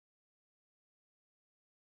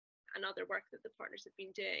and other work that the partners have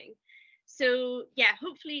been doing. So yeah,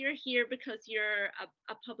 hopefully you're here because you're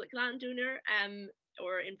a public landowner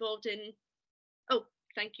or involved in, oh,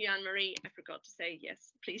 thank you, Anne-Marie. I forgot to say,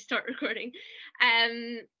 yes, please start recording.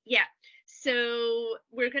 Yeah, so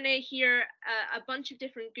we're going to hear a bunch of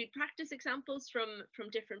different good practice examples from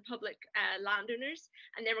different public landowners,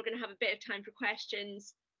 and then we're going to have a bit of time for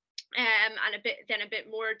questions. And a bit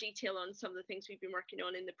more detail on some of the things we've been working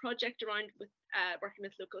on in the project around with working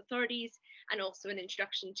with local authorities, and also an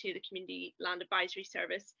introduction to the Community Land Advisory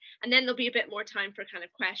Service. And then there'll be a bit more time for kind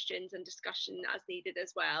of questions and discussion as needed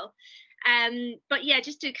as well. But yeah,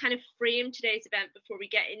 just to kind of frame today's event before we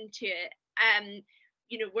get into it,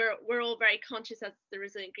 you know, we're all very conscious as the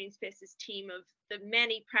Resilient Green Spaces team of the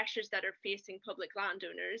many pressures that are facing public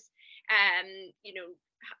landowners. You know,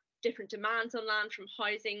 different demands on land, from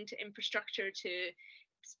housing to infrastructure to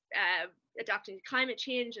adapting to climate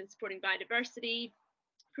change and supporting biodiversity,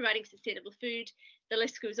 providing sustainable food. The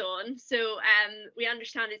list goes on. So we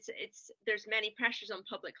understand there's many pressures on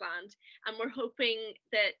public land, and we're hoping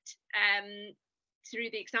that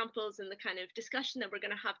through the examples and the kind of discussion that we're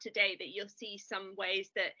going to have today, that you'll see some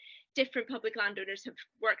ways that different public landowners have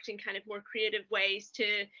worked in kind of more creative ways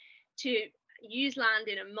to use land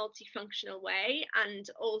in a multifunctional way,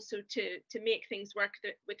 and also to make things work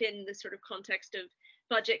within the sort of context of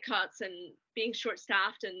budget cuts and being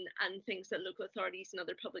short-staffed and things that local authorities and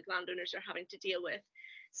other public landowners are having to deal with.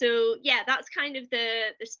 So yeah, that's kind of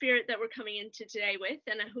the spirit that we're coming into today with,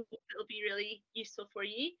 and I hope it'll be really useful for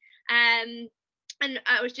you. And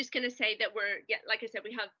I was just going to say that like I said,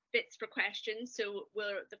 we have bits for questions. So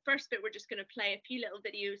the first bit, we're just going to play a few little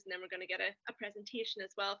videos, and then we're going to get a presentation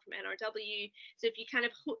as well from NRW. So if you kind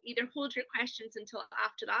of either hold your questions until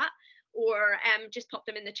after that, or just pop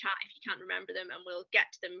them in the chat if you can't remember them, and we'll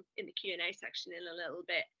get to them in the Q&A section in a little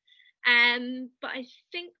bit. But I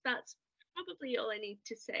think that's probably all I need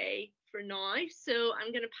to say for now. So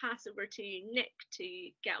I'm going to pass over to Nick to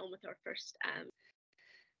get on with our first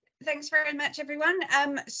Thanks very much, everyone.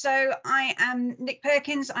 So I am Nick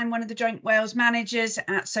Perkins. I'm one of the Joint Wales managers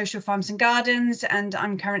at Social Farms and Gardens, and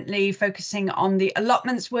I'm currently focusing on the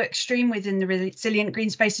allotments work stream within the Resilient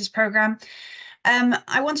Green Spaces programme.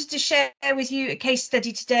 I wanted to share with you a case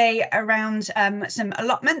study today around some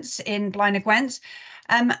allotments in Blaenau Gwent.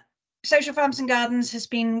 Social Farms and Gardens has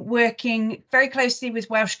been working very closely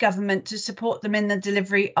with Welsh Government to support them in the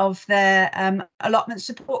delivery of their allotment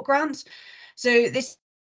support grants. So this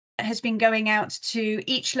has been going out to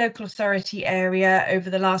each local authority area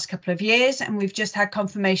over the last couple of years, and we've just had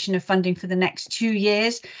confirmation of funding for the next 2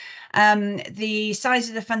 years. The size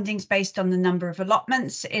of the funding is based on the number of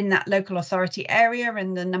allotments in that local authority area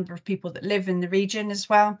and the number of people that live in the region as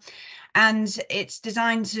well. And it's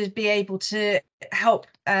designed to be able to help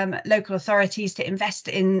local authorities to invest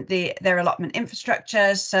in their allotment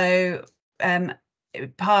infrastructure, so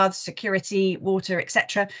paths, security, water,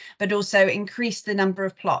 etc., but also increase the number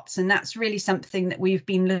of plots. And that's really something that we've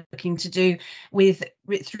been looking to do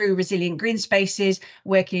through Resilient Green Spaces,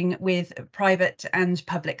 working with private and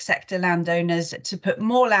public sector landowners to put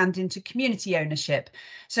more land into community ownership.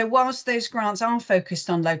 So whilst those grants are focused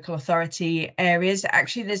on local authority areas,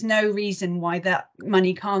 actually there's no reason why that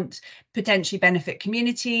money can't potentially benefit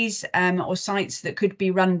communities or sites that could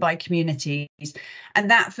be run by communities. And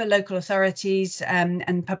that for local authorities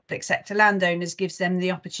and public sector landowners gives them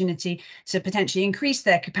the opportunity to potentially increase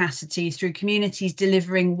their capacity through communities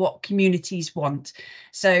delivering what communities want.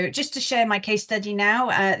 So just to share my case study now,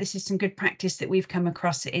 this is some good practice that we've come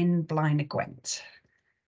across in Blaenau Gwent.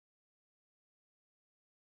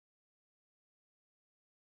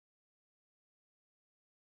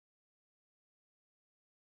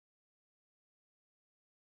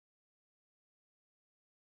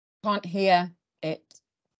 Can't hear it.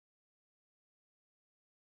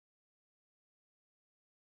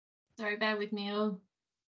 Sorry, bear with me all.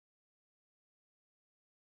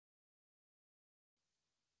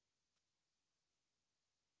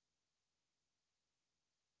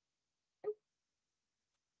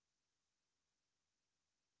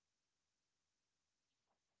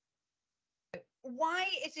 Why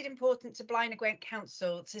is it important to Blaenau Gwent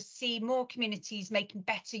Council to see more communities making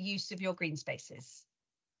better use of your green spaces?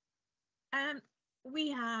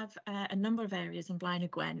 We have a number of areas in Blaenau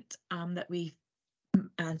Gwent that we've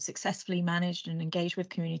successfully managed and engaged with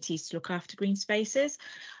communities to look after green spaces.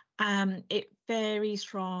 It varies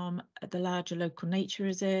from the larger local nature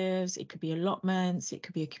reserves, it could be allotments, it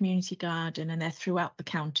could be a community garden, and they're throughout the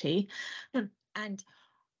county. And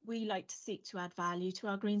we like to seek to add value to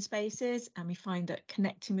our green spaces, and we find that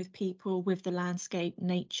connecting with people, with the landscape,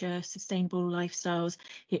 nature, sustainable lifestyles,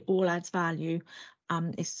 it all adds value.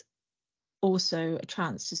 It's also a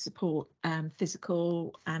chance to support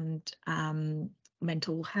physical and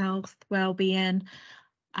mental health, well-being.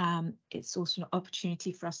 It's also an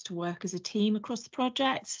opportunity for us to work as a team across the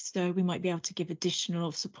project, so we might be able to give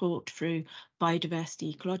additional support through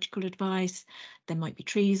biodiversity, ecological advice. There might be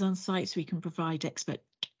trees on site, so we can provide expert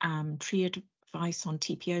tree advice on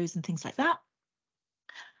TPOs and things like that.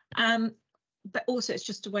 But also it's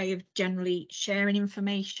just a way of generally sharing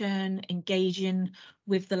information, engaging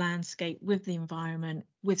with the landscape, with the environment,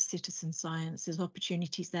 with citizen science. There's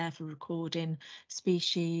opportunities there for recording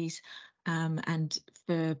species, and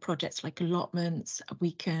for projects like allotments,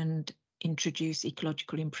 we can introduce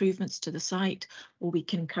ecological improvements to the site, or we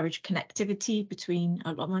can encourage connectivity between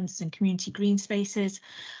allotments and community green spaces.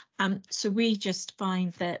 So we just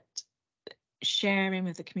find that sharing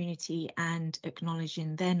with the community and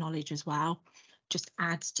acknowledging their knowledge as well just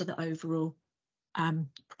adds to the overall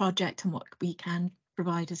project and what we can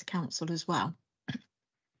provide as a council as well.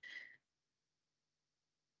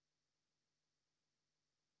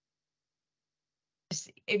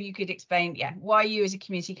 If you could explain, why you as a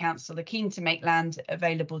community council are keen to make land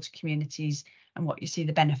available to communities and what you see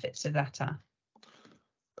the benefits of that are.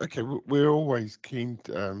 Okay, we're always keen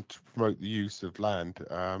to promote the use of land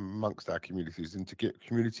amongst our communities and to get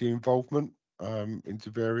community involvement into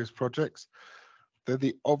various projects. They're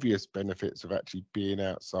the obvious benefits of actually being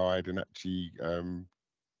outside and actually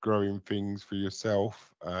growing things for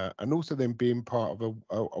yourself, and also then being part of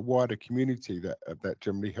a wider community that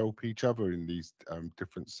generally help each other in these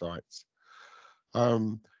different sites.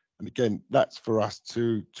 And again, that's for us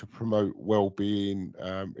to promote well-being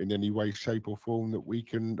in any way, shape or form that we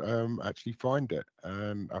can actually find it.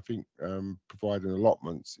 And I think providing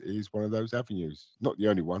allotments is one of those avenues. Not the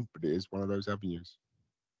only one, but it is one of those avenues.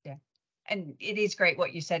 Yeah, and it is great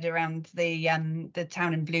what you said around the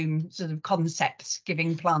Town in Bloom sort of concepts,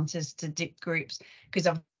 giving planters to dip groups, because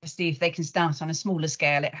obviously if they can start on a smaller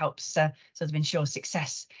scale, it helps sort of ensure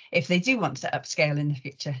success if they do want to upscale in the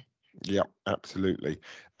future. Yeah, absolutely.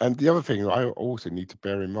 And the other thing I also need to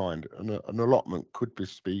bear in mind, an allotment could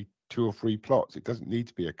just be 2 or 3 plots. It doesn't need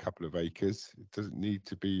to be a couple of acres. It doesn't need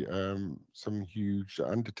to be some huge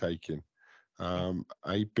undertaking.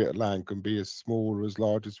 A bit of land can be as small or as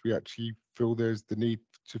large as we actually feel there's the need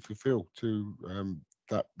to fulfill to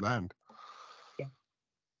that land. Yeah.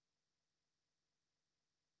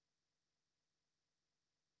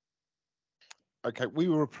 Okay, we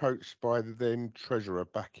were approached by the then treasurer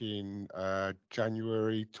back in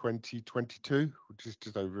January 2022, which is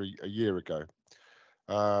just over a year ago.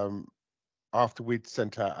 After we'd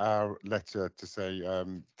sent out our letter to say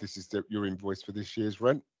this is your invoice for this year's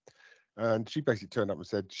rent, and she basically turned up and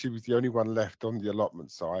said she was the only one left on the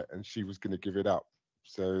allotment site and she was going to give it up,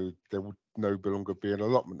 so there would no longer be an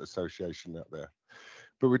allotment association out there.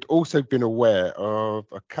 But we'd also been aware of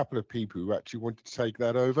a couple of people who actually wanted to take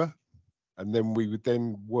that over. And then we would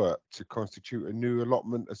then work to constitute a new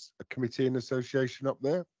allotment, a committee and association up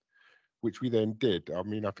there, which we then did. I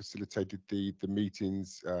mean, I facilitated the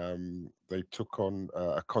meetings. They took on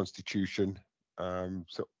a constitution,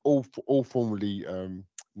 so all formally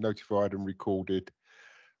notified and recorded.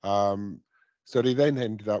 So they then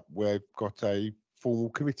ended up where we've got a formal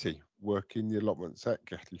committee working the allotments at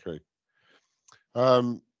Gatley.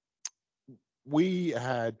 We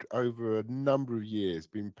had over a number of years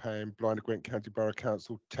been paying Blaenau Gwent County Borough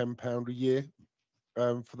Council £10 a year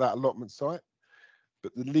for that allotment site,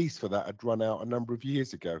 but the lease for that had run out a number of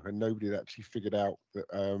years ago and nobody had actually figured out that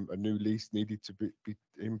a new lease needed to be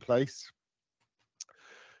in place.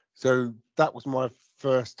 So that was my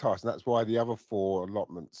first task, and that's why the other 4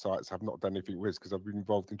 allotment sites have not done anything with, because I've been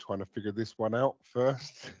involved in trying to figure this one out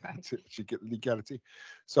first to get the legality.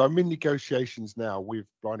 So I'm in negotiations now with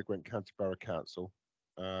Blaenau Gwent County Borough Council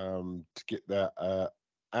to get that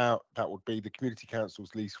out. That would be the Community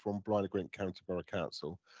Council's lease from Blaenau Gwent County Borough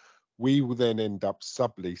Council. We will then end up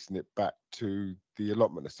subleasing it back to the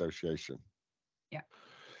Allotment Association. Yeah.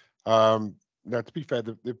 Now, to be fair,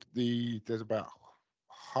 there's about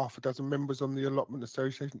half a dozen members on the Allotment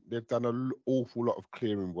Association. They've done an awful lot of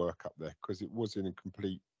clearing work up there because it was in a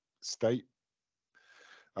complete state.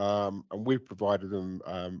 And we've provided them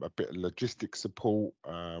a bit of logistic support.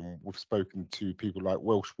 We've spoken to people like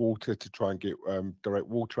Welsh Water to try and get direct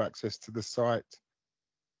water access to the site.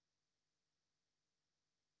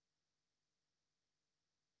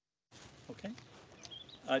 Okay.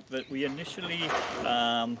 But we initially,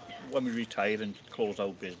 when we retired and closed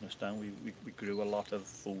our business down, we grew a lot of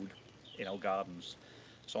food in our gardens.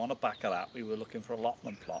 So on the back of that, we were looking for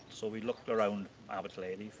allotment plots. So we looked around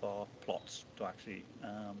Abertillery for plots to actually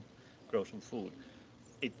grow some food.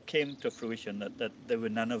 It came to fruition that there were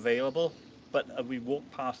none available But we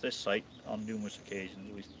walked past this site on numerous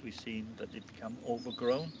occasions. We've seen that it become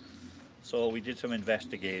overgrown. So we did some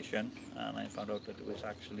investigation and I found out that it was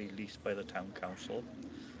actually leased by the town council.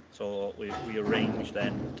 So we arranged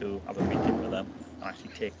then to have a meeting with them and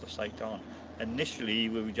actually take the site on. Initially,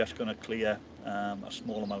 we were just going to clear a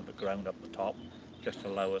small amount of ground up the top, just to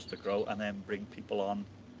allow us to grow, and then bring people on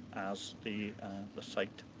as the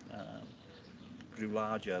site grew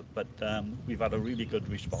larger. But we've had a really good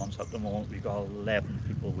response at the moment. We've got 11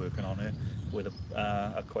 people working on it, with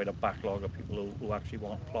quite a backlog of people who actually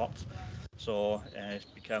want plots. So it's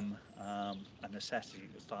become a necessity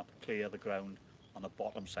to start to clear the ground on the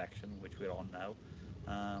bottom section, which we're on now,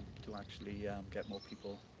 to actually get more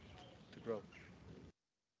people to grow.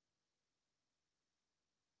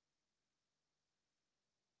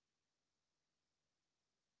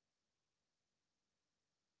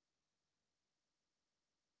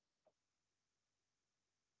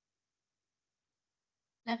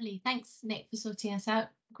 Lovely, thanks Nick for sorting us out,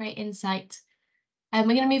 great insight. We're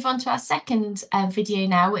going to move on to our second video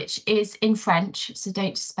now, which is in French, so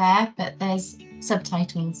don't despair, but there's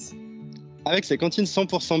subtitles. Avec ses cantines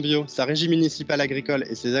 100% bio, sa régie municipale agricole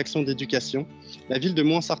et ses actions d'éducation, la ville de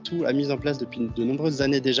Mouans-Sartoux a mis en place depuis de nombreuses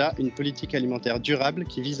années déjà une politique alimentaire durable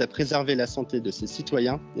qui vise à préserver la santé de ses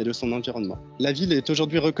citoyens et de son environnement. La ville est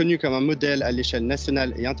aujourd'hui reconnue comme un modèle à l'échelle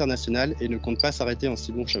nationale et internationale et ne compte pas s'arrêter en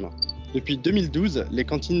si bon chemin. Depuis 2012, les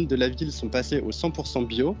cantines de la ville sont passées au 100%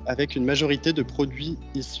 bio avec une majorité de produits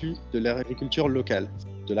issus de l'agriculture locale,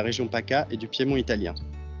 de la région PACA et du Piémont italien.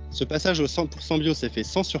 Ce passage au 100% bio s'est fait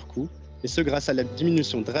sans surcoût, et ce grâce à la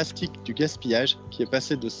diminution drastique du gaspillage qui est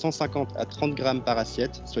passé de 150 à 30 grammes par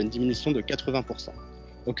assiette, soit une diminution de 80%.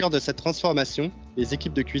 Au cœur de cette transformation, les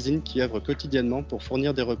équipes de cuisine qui œuvrent quotidiennement pour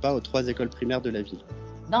fournir des repas aux 3 écoles primaires de la ville.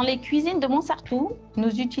 Dans les cuisines de Mouans-Sartoux,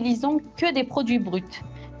 nous utilisons que des produits bruts.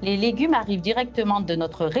 Les légumes arrivent directement de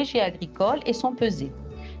notre régie agricole et sont pesés.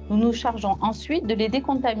 Nous nous chargeons ensuite de les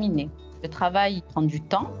décontaminer. Le travail prend du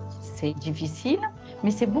temps, c'est difficile,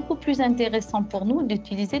 mais c'est beaucoup plus intéressant pour nous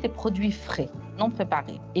d'utiliser des produits frais, non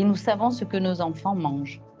préparés. Et nous savons ce que nos enfants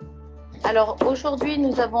mangent. Alors aujourd'hui,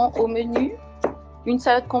 nous avons au menu une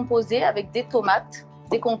salade composée avec des tomates,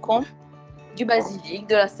 des concombres, du basilic,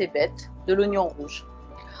 de la cébette, de l'oignon rouge.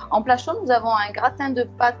 En plat chaud, nous avons un gratin de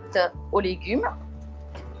pâtes aux légumes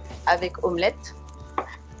avec omelette.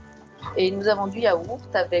 Et nous avons du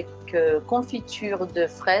yaourt avec confiture de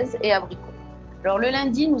fraises et abricots. Alors le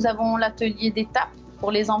lundi, nous avons l'atelier d'étape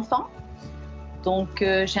pour les enfants. Donc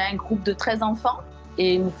j'ai un groupe de 13 enfants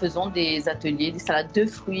et nous faisons des ateliers, des salades de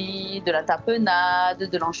fruits, de la tapenade,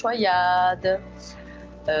 de l'anchoyade,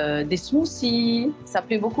 des smoothies. Ça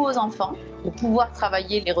plaît beaucoup aux enfants pour pouvoir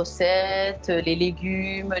travailler les recettes, les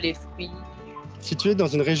légumes, les fruits. Située dans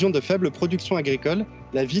une région de faible production agricole,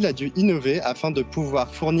 la ville a dû innover afin de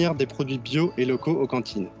pouvoir fournir des produits bio et locaux aux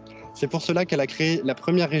cantines. C'est pour cela qu'elle a créé la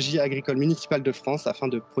première régie agricole municipale de France afin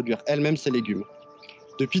de produire elle-même ses légumes.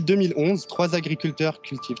 Depuis 2011, 3 agriculteurs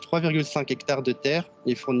cultivent 3,5 hectares de terre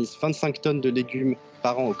et fournissent 25 tonnes de légumes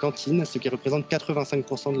par an aux cantines, ce qui représente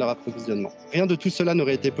 85% de leur approvisionnement. Rien de tout cela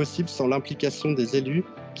n'aurait été possible sans l'implication des élus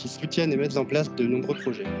qui soutiennent et mettent en place de nombreux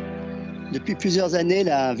projets. Depuis plusieurs années,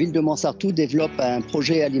 la ville de Mouans-Sartoux développe un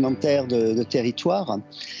projet alimentaire de territoire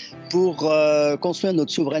pour construire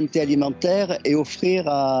notre souveraineté alimentaire et offrir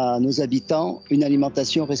à nos habitants une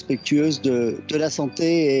alimentation respectueuse de la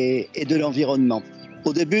santé et de l'environnement.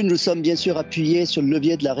 Au début, nous sommes bien sûr appuyés sur le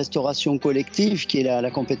levier de la restauration collective, qui est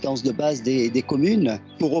la compétence de base des communes,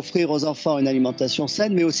 pour offrir aux enfants une alimentation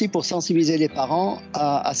saine, mais aussi pour sensibiliser les parents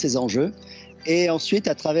à ces enjeux. Et ensuite,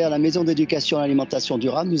 à travers la Maison d'éducation à l'alimentation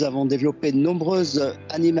durable, nous avons développé de nombreuses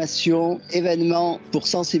animations, événements pour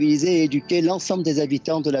sensibiliser et éduquer l'ensemble des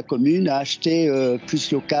habitants de la commune à acheter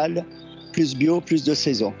plus local, plus bio, plus de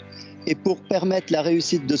saison. Et pour permettre la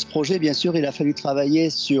réussite de ce projet, bien sûr, il a fallu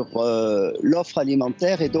travailler sur l'offre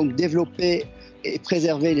alimentaire et donc développer et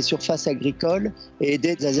préserver les surfaces agricoles et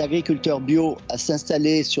aider les agriculteurs bio à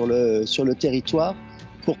s'installer sur le territoire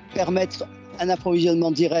pour permettre un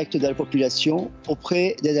approvisionnement direct de la population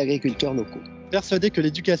auprès des agriculteurs locaux. Persuadée que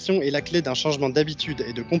l'éducation est la clé d'un changement d'habitude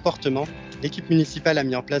et de comportement, l'équipe municipale a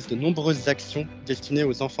mis en place de nombreuses actions destinées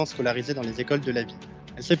aux enfants scolarisés dans les écoles de la ville.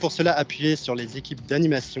 Elle s'est pour cela appuyée sur les équipes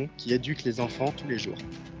d'animation qui éduquent les enfants tous les jours.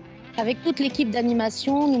 Avec toute l'équipe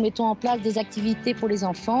d'animation, nous mettons en place des activités pour les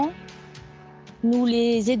enfants. Nous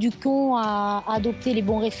les éduquons à adopter les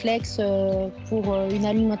bons réflexes pour une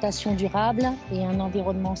alimentation durable et un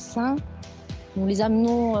environnement sain. Nous les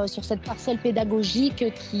amenons sur cette parcelle pédagogique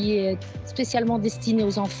qui est spécialement destinée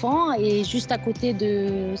aux enfants et juste à côté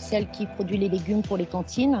de celle qui produit les légumes pour les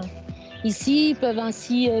cantines. Ici, ils peuvent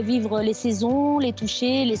ainsi vivre les saisons, les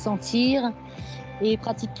toucher, les sentir et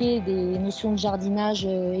pratiquer des notions de jardinage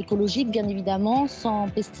écologique, bien évidemment, sans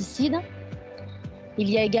pesticides. Il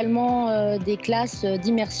y a également des classes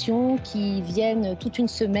d'immersion qui viennent toute une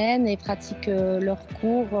semaine et pratiquent leurs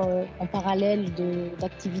cours en parallèle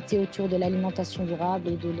d'activités autour de l'alimentation durable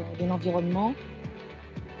et de l'environnement.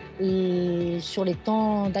 Et sur les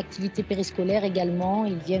temps d'activité périscolaire également,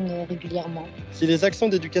 ils viennent régulièrement. Si les actions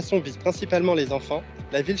d'éducation visent principalement les enfants,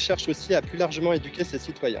 la ville cherche aussi à plus largement éduquer ses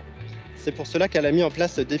citoyens. C'est pour cela qu'elle a mis en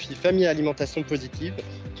place le défi Famille Alimentation Positive,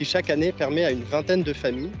 qui chaque année permet à une vingtaine de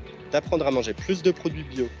familles d'apprendre à manger plus de produits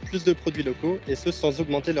bio, plus de produits locaux, et ce sans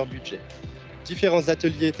augmenter leur budget. Différents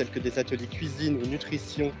ateliers tels que des ateliers cuisine ou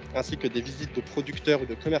nutrition, ainsi que des visites de producteurs ou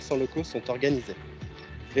de commerçants locaux sont organisés.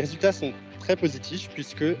 Les résultats sont très positifs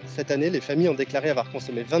puisque cette année, les familles ont déclaré avoir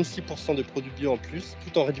consommé 26% de produits bio en plus,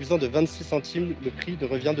 tout en réduisant de 26 centimes le prix de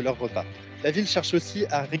revient de leur repas. La ville cherche aussi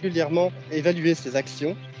à régulièrement évaluer ses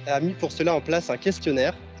actions et a mis pour cela en place un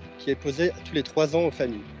questionnaire qui est posé tous les 3 ans aux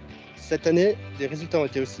familles. Cette année, les résultats ont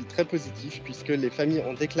été aussi très positifs puisque les familles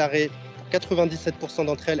ont déclaré pour 97%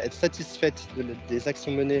 d'entre elles être satisfaites des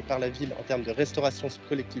actions menées par la ville en termes de restauration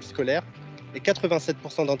collective scolaire et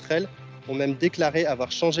 87% d'entre elles ont même déclaré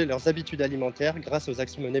avoir changé leurs habitudes alimentaires grâce aux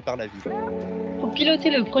actions menées par la ville. Pour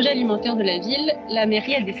piloter le projet alimentaire de la ville, la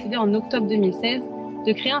mairie a décidé en octobre 2016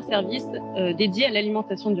 de créer un service dédié à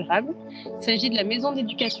l'alimentation durable. Il s'agit de la Maison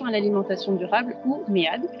d'éducation à l'alimentation durable, ou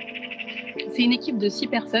MEAD. C'est une équipe de 6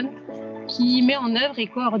 personnes qui met en œuvre et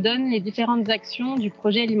coordonne les différentes actions du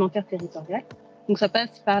projet alimentaire territorial. Donc ça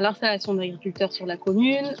passe par l'installation d'agriculteurs sur la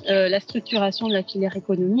commune, la structuration de la filière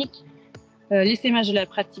économique, l'essaimage de la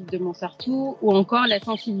pratique de Mouans-Sartoux ou encore la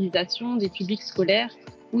sensibilisation des publics scolaires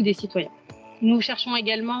ou des citoyens. Nous cherchons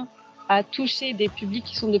également à toucher des publics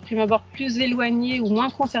qui sont de prime abord plus éloignés ou moins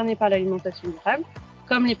concernés par l'alimentation durable,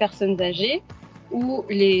 comme les personnes âgées ou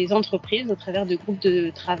les entreprises au travers de groupes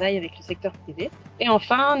de travail avec le secteur privé. Et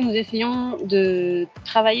enfin, nous essayons de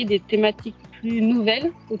travailler des thématiques plus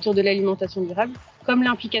nouvelles autour de l'alimentation durable, comme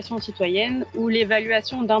l'implication citoyenne ou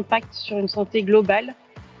l'évaluation d'impact sur une santé globale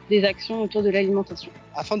des actions autour de l'alimentation.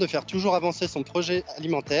 Afin de faire toujours avancer son projet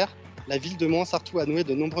alimentaire, la ville de Mouans-Sartoux a noué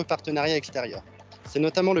de nombreux partenariats extérieurs. C'est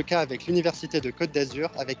notamment le cas avec l'Université de Côte d'Azur,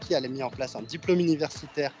 avec qui elle a mis en place un diplôme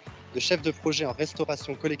universitaire de chef de projet en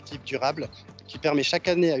restauration collective durable, qui permet chaque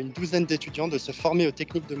année à une douzaine d'étudiants de se former aux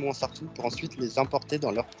techniques de Mouans-Sartoux pour ensuite les importer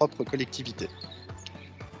dans leur propre collectivité.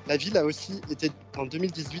 La ville a aussi été en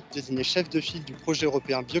 2018 désignée chef de file du projet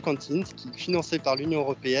européen Biocantines qui, financé par l'Union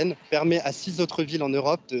européenne, permet à 6 autres villes en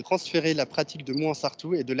Europe de transférer la pratique de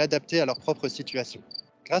Mouans-Sartoux et de l'adapter à leur propre situation.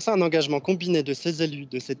 Grâce à un engagement combiné de ses élus,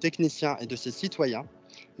 de ses techniciens et de ses citoyens,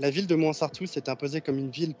 la ville de Mouans-Sartoux s'est imposée comme une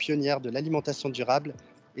ville pionnière de l'alimentation durable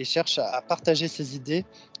et cherche à partager ses idées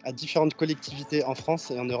à différentes collectivités en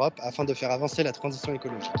France et en Europe afin de faire avancer la transition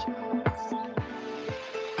écologique.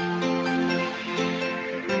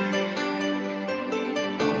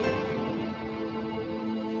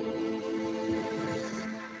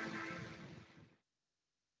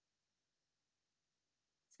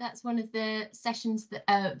 That's one of the sessions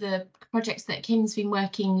that the projects that Kim's been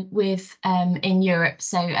working with in Europe.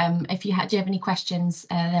 So if you do you have any questions,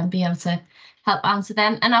 then be able to help answer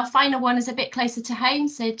them. And our final one is a bit closer to home,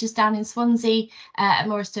 so just down in Swansea at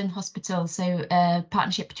Morriston Hospital. So a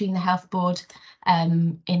partnership between the Health Board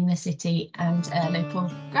in the city and a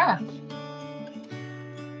local grower.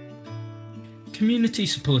 Community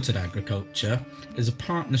supported agriculture is a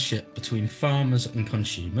partnership between farmers and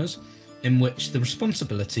consumers in which the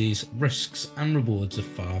responsibilities, risks and rewards of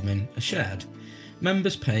farming are shared.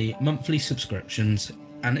 Members pay monthly subscriptions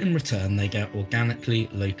and in return they get organically,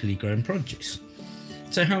 locally grown produce.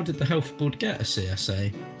 So how did the Health Board get a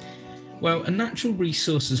CSA? Well, a Natural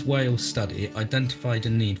Resources Wales study identified a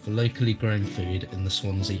need for locally grown food in the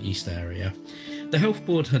Swansea East area. The Health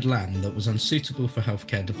Board had land that was unsuitable for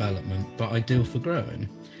healthcare development but ideal for growing.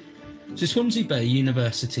 So Swansea Bay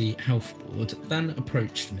University Health Board then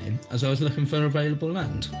approached me as I was looking for available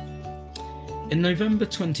land. In November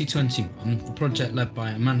 2021, the project led by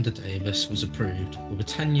Amanda Davis was approved with a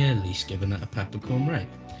 10-year lease given at a peppercorn rate.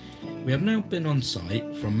 We have now been on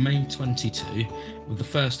site from May 22 with the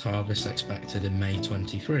first harvest expected in May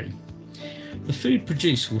 23. The food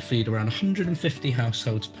produced will feed around 150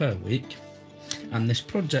 households per week, and this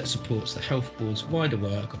project supports the Health Board's wider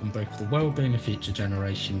work on both the Wellbeing of Future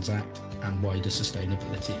Generations Act and wider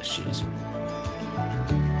sustainability issues.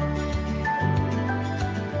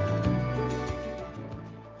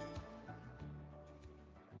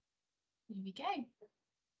 Here we go.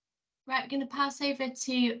 Right, we're going to pass over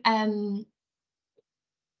to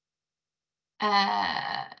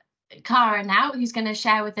Cara now, who's going to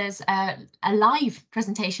share with us a live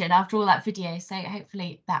presentation after all that video. So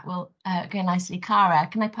hopefully that will go nicely. Cara,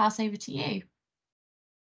 can I pass over to you?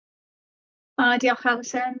 Diolch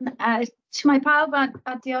Alison. Shwmae pawb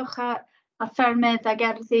a diolch a ffermydd a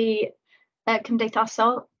gerddi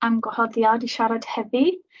cymdeithasol am gwahoddiad I siarad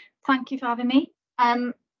heddi. Thank you for having me.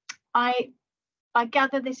 I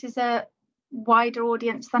gather this is a wider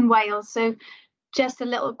audience than Wales, so just a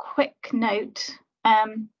little quick note. I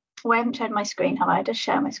haven't shared my screen, have I? I'll just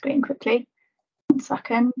share my screen quickly. 1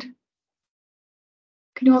 second.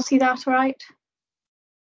 Can you all see that all right?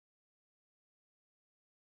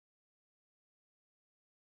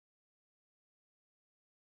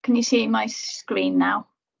 Can you see my screen now?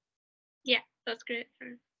 Yeah, that's great.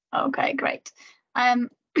 Okay, great.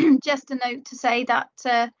 Just a note to say that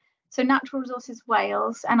so Natural Resources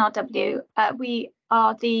Wales, NRW,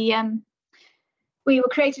 we were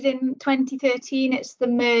created in 2013. It's the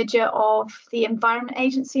merger of the Environment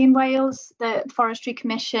Agency in Wales, the Forestry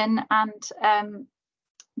Commission, and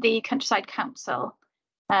the Countryside Council.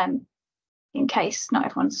 In case not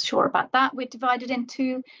everyone's sure about that, we're divided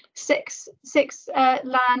into six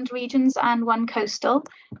land regions and 1 coastal,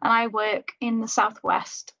 and I work in the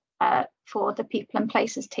southwest for the People and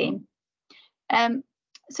Places team.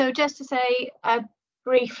 So just to say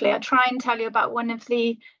briefly, I'll try and tell you about one of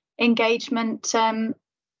the engagement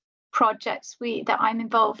projects that I'm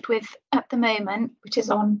involved with at the moment, which is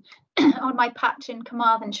on on my patch in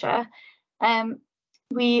Carmarthenshire.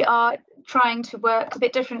 We are trying to work a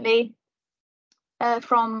bit differently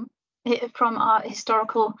from our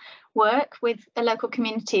historical work with a local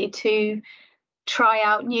community to try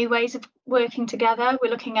out new ways of working together.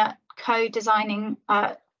 We're looking at co-designing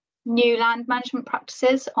new land management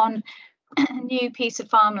practices on a new piece of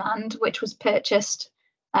farmland which was purchased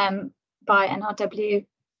by NRW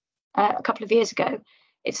a couple of years ago.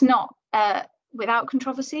 It's not without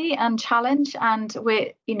controversy and challenge, and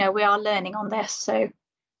we are learning on this, so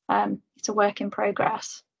it's a work in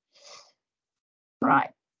progress.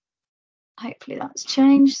 Right, hopefully that's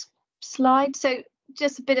changed. Slide. So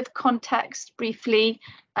just a bit of context briefly.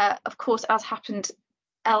 Of course, as happened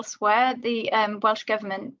elsewhere, the Welsh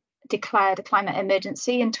Government declared a climate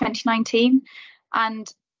emergency in 2019,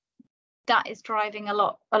 and that is driving a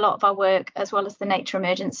lot of our work, as well as the nature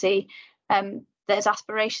emergency. There's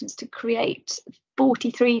aspirations to create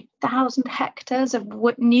 43,000 hectares of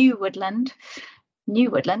new woodland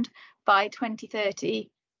by 2030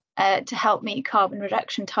 to help meet carbon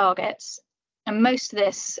reduction targets. And most of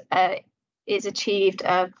this is achieved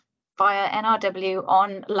via NRW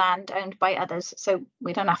on land owned by others, so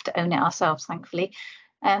we don't have to own it ourselves, thankfully.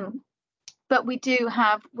 But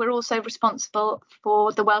we're also responsible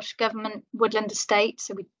for the Welsh Government woodland estate,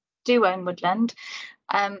 so we do own woodland.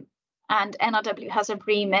 And NRW has a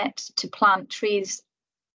remit to plant trees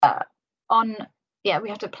we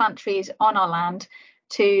have to plant trees on our land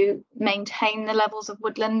to maintain the levels of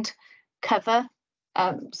woodland cover.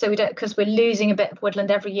 So we don't, because we're losing a bit of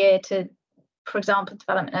woodland every year to, for example,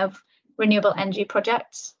 development of renewable energy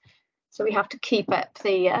projects. So we have to keep up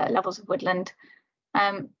the levels of woodland.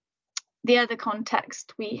 The other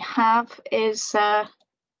context we have is the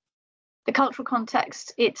cultural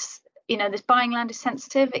context. It's, this buying land is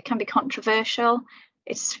sensitive, it can be controversial,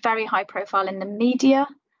 it's very high profile in the media,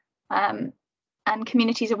 and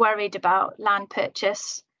communities are worried about land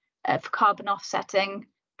purchase for carbon offsetting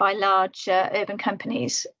by large urban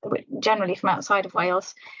companies, generally from outside of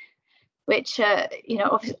Wales, which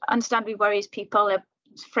understandably worries people. Are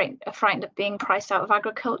frightened of being priced out of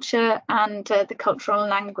agriculture, and the cultural and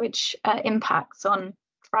language impacts on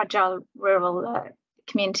fragile rural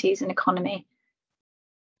communities and economy.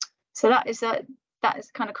 So that is the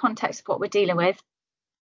kind of context of what we're dealing with,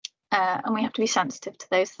 and we have to be sensitive to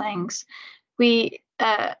those things.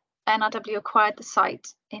 NRW acquired the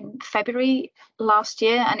site in February last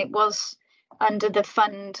year, and it was under the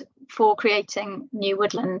fund for creating new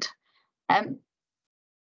woodland.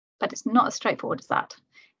 But it's not as straightforward as that.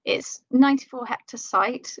 It's 94 hectare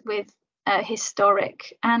site with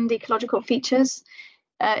historic and ecological features.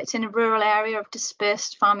 It's in a rural area of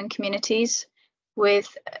dispersed farming communities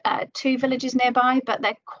with 2 villages nearby, but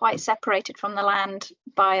they're quite separated from the land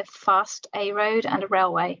by a fast A road and a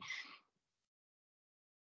railway.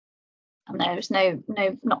 And there's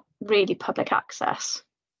not really public access.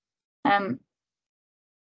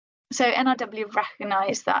 So NRW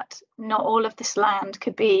recognised that not all of this land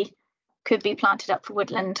could be planted up for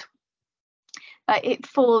woodland. It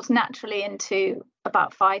falls naturally into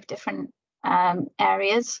about 5 different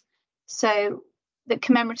areas. So the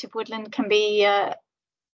commemorative woodland can be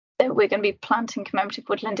that we're going to be planting commemorative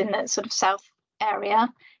woodland in the sort of south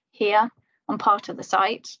area here on part of the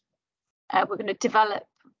site. We're going to develop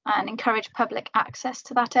and encourage public access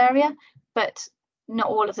to that area, but not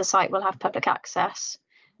all of the site will have public access.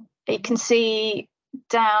 You can see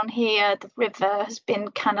down here the river has been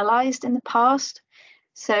canalised in the past,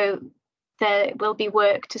 so there will be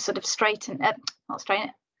work to sort of unstraighten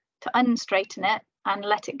it and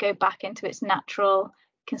let it go back into its natural.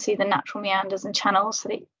 You can see the natural meanders and channels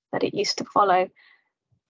that it used to follow.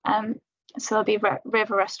 So there'll be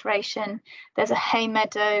river restoration. There's a hay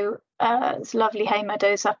meadow. There's lovely hay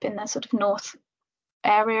meadows up in the sort of north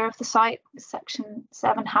area of the site, Section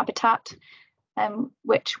 7 habitat,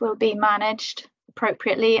 which will be managed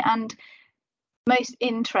appropriately. And most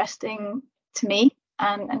interesting to me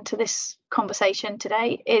and to this conversation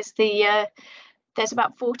today is there's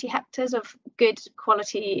about 40 hectares of good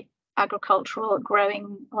quality agricultural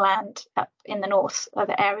growing land up in the north of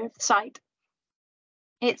the area of the site.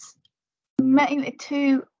 It's mainly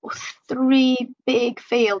 2 or 3 big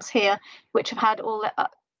fields here which have had all the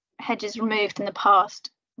hedges removed in the past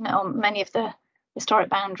on many of the historic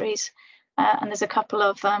boundaries, and there's a couple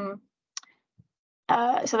of so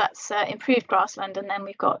that's improved grassland, and then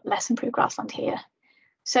we've got less improved grassland here.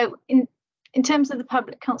 So in terms of the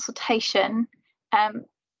public consultation,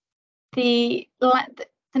 the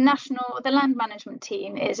land management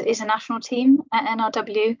team is a national team at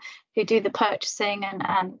NRW who do the purchasing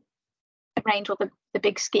and arrange all the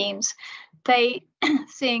big schemes. They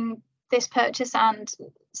seeing this purchase and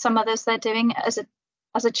some others they're doing as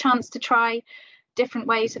a chance to try different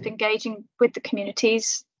ways of engaging with the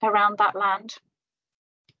communities around that land,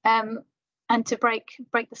 and to break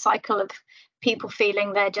the cycle of people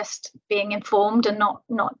feeling they're just being informed and not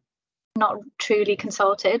truly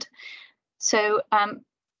consulted. So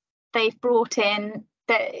they've brought in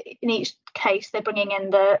each case they're bringing in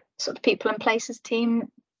the sort of people and places team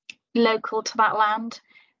local to that land,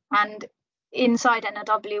 and inside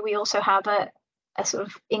NRW we also have a sort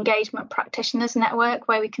of engagement practitioners network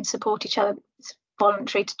where we can support each other. It's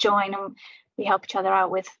voluntary to join, and we help each other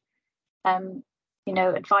out with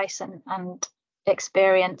advice and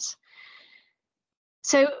experience.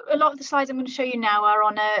 So a lot of the slides I'm going to show you now are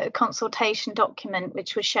on a consultation document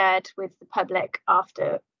which was shared with the public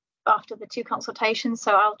after the 2 consultations.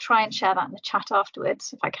 So I'll try and share that in the chat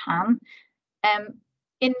afterwards if I can.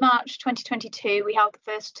 In March 2022, we held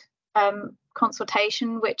the first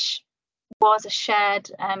consultation, which was a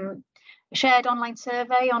shared online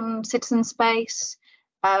survey on citizen space.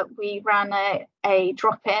 We ran a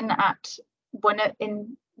drop-in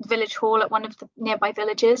in Village Hall at one of the nearby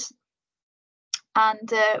villages,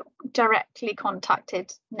 and directly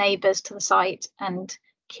contacted neighbours to the site and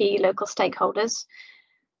key local stakeholders.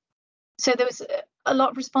 So there was a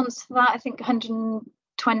lot of response to that. I think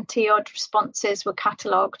 120 odd responses were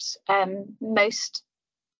catalogued. Most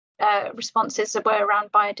responses were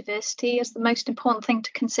around biodiversity as the most important thing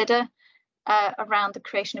to consider around the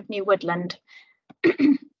creation of new woodland.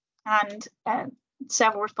 And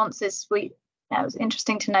several responses, it was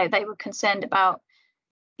interesting to note they were concerned about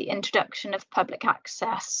the introduction of public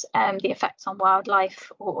access, the effects on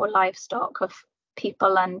wildlife or livestock of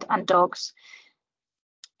people and dogs.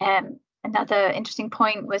 Another interesting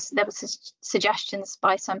point was there was suggestions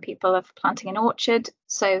by some people of planting an orchard,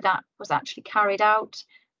 so that was actually carried out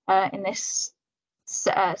in this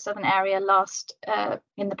southern area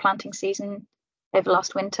in the planting season over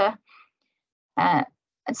last winter, and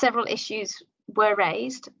several issues were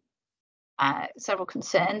raised, several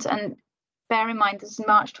concerns. And bear in mind this is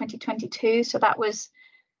March 2022, so that was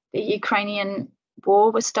the Ukrainian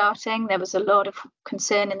war was starting. There was a lot of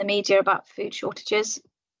concern in the media about food shortages,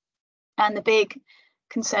 and the big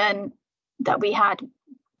concern that we had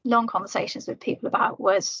long conversations with people about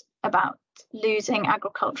was about losing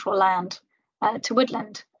agricultural land to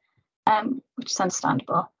woodland, which is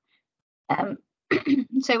understandable.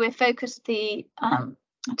 So we're focused I'll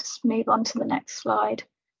just move on to the next slide.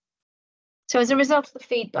 So as a result of the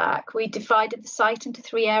feedback, we divided the site into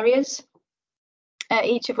 3 areas,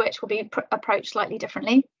 each of which will be approached slightly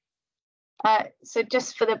differently. So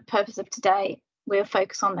just for the purpose of today, we'll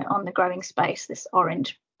focus on the growing space, this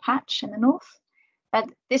orange patch in the north.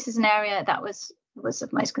 This is an area that was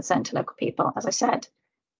of most concern to local people, as I said,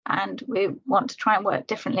 and we want to try and work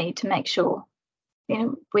differently to make sure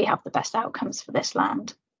we have the best outcomes for this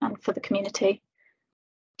land and for the community.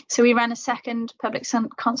 So we ran a second public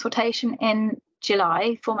consultation in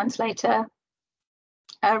July, 4 months later,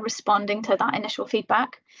 responding to that initial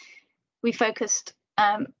feedback. We focused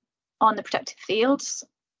on the protected fields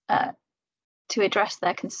to address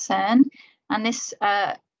their concern, and this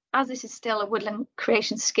as this is still a woodland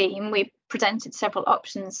creation scheme, we presented several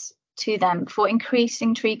options to them for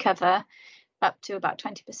increasing tree cover up to about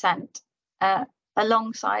 20%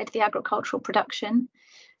 alongside the agricultural production.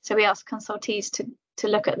 So we asked consultees to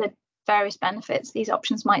look at the various benefits these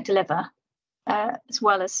options might deliver, as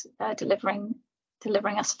well as delivering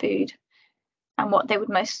us food, and what they would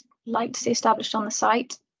most like to see established on the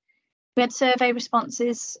site. We had survey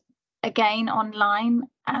responses again online,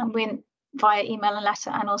 and via email and letter,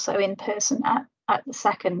 and also in person at the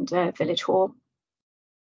second village hall.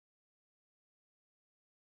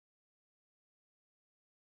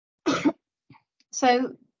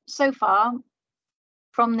 So far,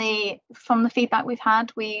 from the feedback we've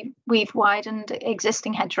had, we've widened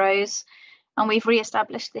existing hedgerows, and we've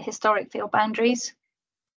re-established the historic field boundaries.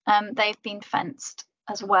 They've been fenced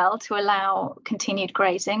as well to allow continued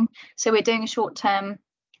grazing. So we're doing a short-term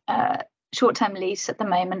lease at the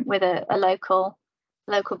moment with a local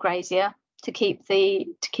grazier to keep the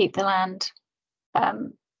land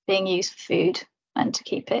being used for food and to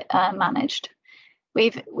keep it managed.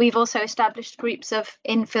 We've also established groups of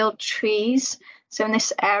infield trees. So in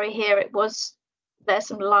this area here, there's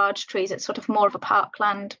some large trees. It's sort of more of a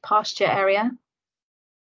parkland pasture area.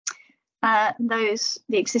 The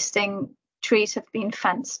existing trees have been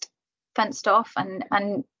fenced off, and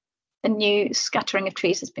a new scattering of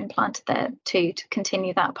trees has been planted there too, to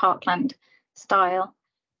continue that parkland style.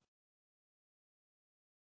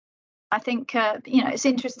 I think it's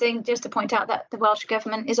interesting just to point out that the Welsh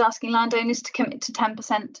Government is asking landowners to commit to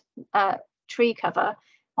 10% tree cover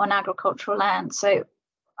on agricultural land. So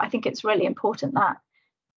I think it's really important that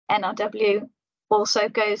NRW also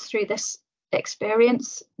goes through this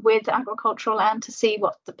experience with agricultural land to see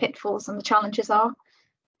what the pitfalls and the challenges are,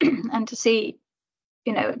 and to see,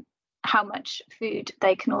 how much food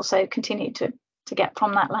they can also continue to get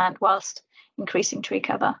from that land whilst increasing tree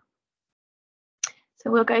cover. So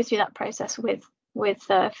we'll go through that process with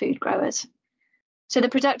food growers. So the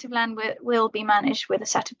productive land will be managed with a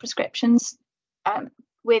set of prescriptions,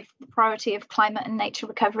 with the priority of climate and nature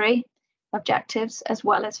recovery objectives, as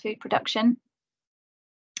well as food production.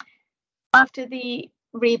 After the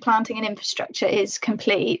replanting and infrastructure is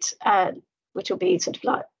complete, which will be sort of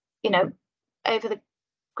like, over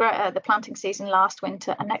the planting season last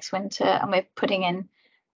winter and next winter, and we're putting in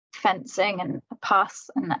fencing and a path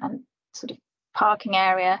and sort of parking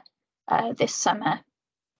area this summer.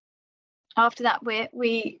 After that,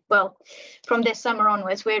 from this summer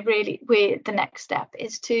onwards, the next step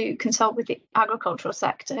is to consult with the agricultural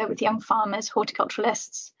sector, with young farmers,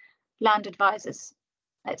 horticulturalists, land advisors,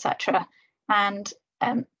 etc. And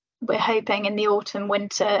we're hoping in the autumn,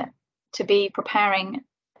 winter to be preparing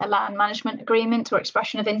a land management agreement or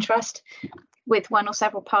expression of interest with one or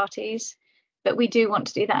several parties. But we do want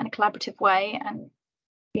to do that in a collaborative way, and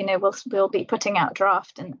we'll be putting out a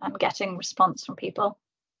draft and getting response from people.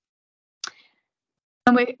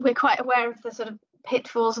 And we're quite aware of the sort of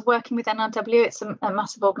pitfalls of working with NRW. It's a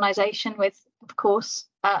massive organisation with, of course,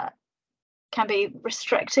 can be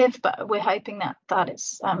restrictive, but we're hoping that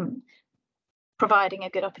it's providing a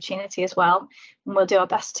good opportunity as well. And we'll do our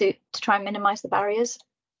best to try and minimise the barriers.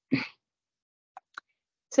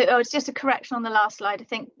 So it's just a correction on the last slide. I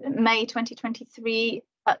think May 2023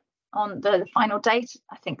 on the final date.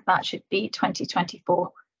 I think that should be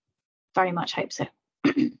 2024. Very much hope so.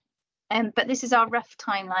 But this is our rough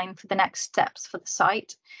timeline for the next steps for the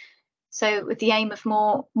site. So with the aim of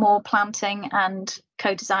more planting and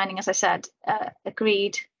co-designing, as I said,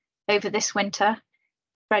 agreed over this winter,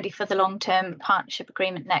 ready for the long-term partnership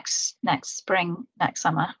agreement next spring, next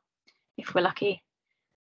summer, if we're lucky.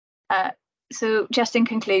 So just in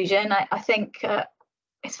conclusion, I think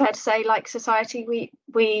it's fair to say, like society,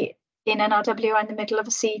 we in NRW are in the middle of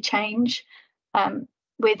a sea change,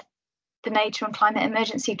 with the nature and climate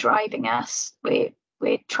emergency driving us. We're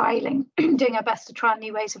trialling, doing our best to trial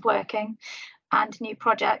new ways of working and new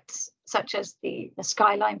projects such as the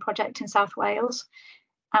Skyline project in South Wales.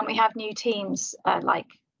 And we have new teams like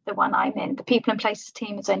the one I'm in. The People and Places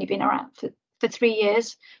team has only been around for 3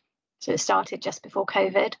 years. So it started just before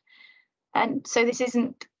COVID. And so this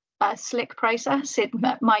isn't a slick process. It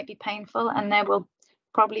might be painful, and there will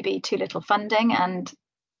probably be too little funding and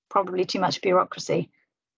probably too much bureaucracy.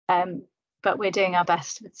 But we're doing our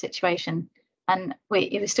best with the situation. And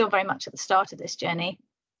we're still very much at the start of this journey.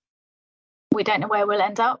 We don't know where we'll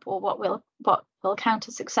end up, or what will count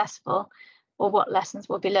as successful, or what lessons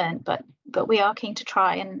will be learned. But we are keen to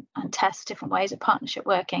try and test different ways of partnership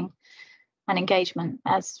working and engagement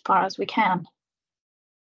as far as we can.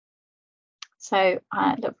 So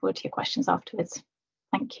I look forward to your questions afterwards.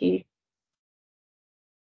 Thank you.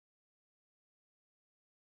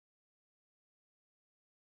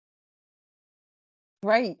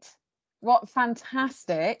 Great. What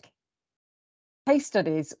fantastic case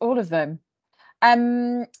studies, all of them.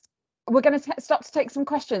 We're going to start to take some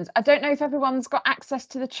questions. I don't know if everyone's got access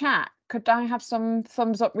to the chat. Could I have some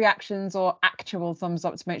thumbs up reactions or actual thumbs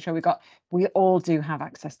up to make sure we all do have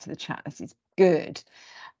access to the chat. This is good.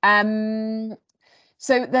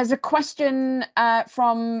 So there's a question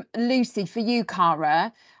from Lucy for you,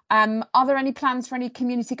 Cara. Are there any plans for any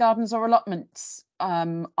community gardens or allotments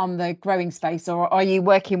on the growing space, or are you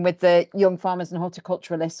working with the young farmers and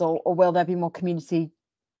horticulturalists, or will there be more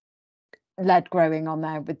community-led growing on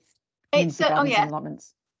there with community gardens and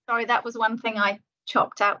allotments? Sorry, that was one thing I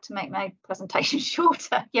chopped out to make my presentation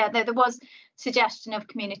shorter. Yeah, there was suggestion of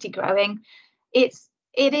community growing. It's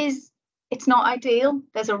not ideal.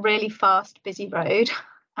 There's a really fast, busy road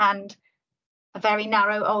and a very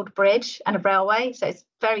narrow old bridge and a railway, so it's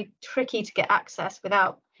very tricky to get access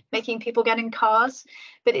without making people get in cars.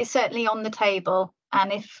 But it's certainly on the table,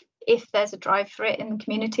 and if there's a drive for it in the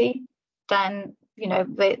community, then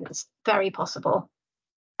it's very possible.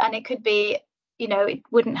 And it could be, it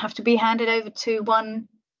wouldn't have to be handed over to one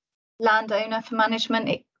landowner for management.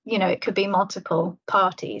 It could be multiple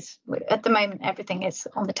parties. At the moment, everything is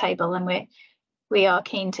on the table, and we are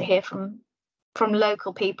keen to hear from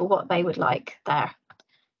local people what they would like there.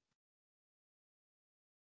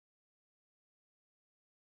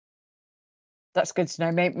 That's good to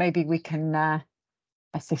know. Maybe we can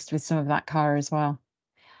assist with some of that, Cara, as well.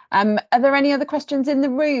 Are there any other questions in the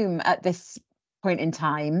room at this point in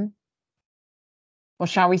time, or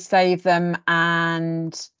shall we save them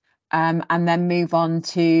and then move on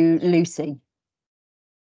to Lucy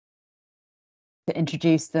to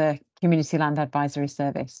introduce the Community Land Advisory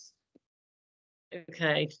Service?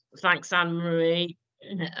 Okay, thanks, Anne-Marie.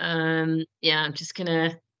 Yeah, I'm just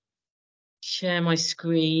gonna share my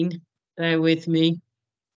screen. Bear with me.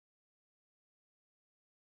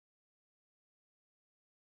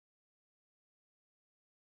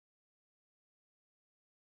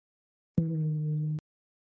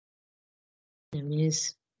 There he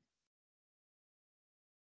is.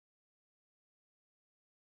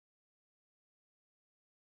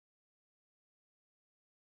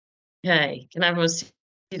 Okay, can everyone see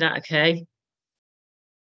that okay?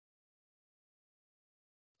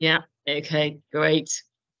 Yeah, okay, great.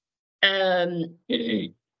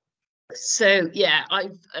 So yeah,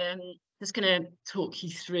 I've just going to talk you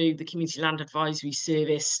through the Community Land Advisory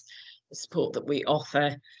Service, the support that we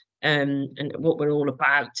offer, and what we're all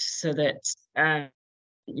about, so that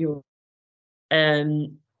you're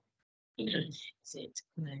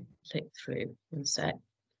click through one sec.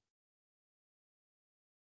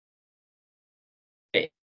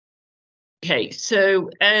 Okay, so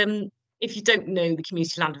if you don't know the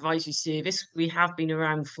Community Land Advisory Service, we have been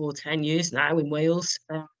around for 10 years now in Wales.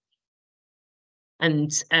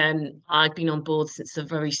 And I've been on board since the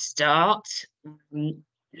very start.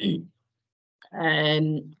 I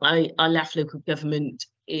left local government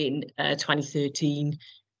in 2013.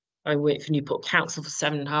 I worked for Newport Council for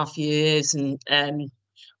 7.5 years, and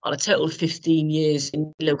on a total of 15 years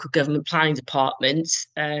in local government planning department.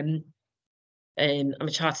 I'm a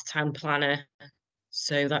chartered town planner,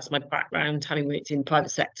 so that's my background, having worked in the private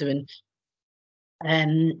sector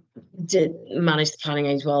and did manage the Planning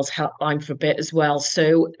Aids Wales helpline for a bit as well.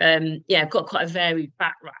 So yeah, I've got quite a varied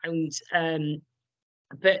background,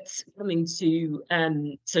 but coming to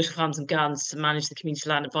Social Farms and Gardens to manage the Community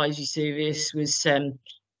Land Advisory Service was,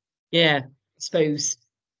 yeah, I suppose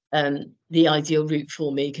the ideal route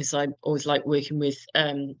for me, because I always like working with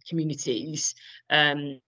communities,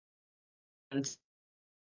 and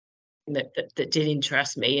that did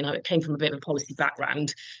interest me, and I came from a bit of a policy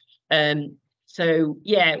background. So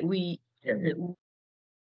yeah, we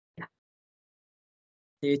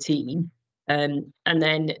 13, and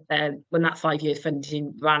then when that 5-year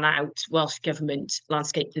funding ran out, Welsh Government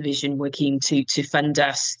Landscape Division were keen to fund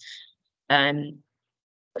us.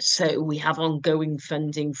 So we have ongoing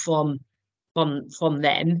funding from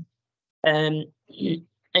them, and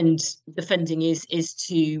the funding is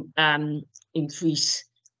to increase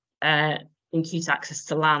access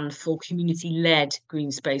to land for community-led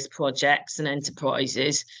green space projects and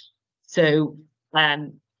enterprises. So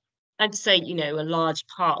I'd say, a large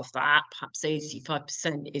part of that, perhaps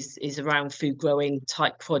 85%, is around food growing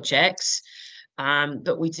type projects,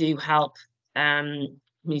 but we do help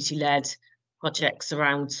community-led projects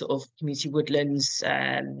around sort of community woodlands,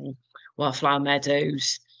 wildflower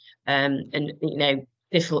meadows, and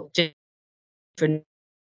different.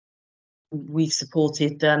 We've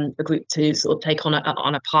supported a group to sort of take on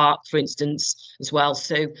a park, for instance, as well.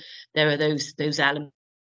 So there are those elements.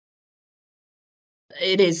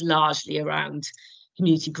 It is largely around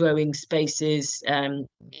community growing spaces,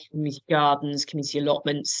 community gardens, community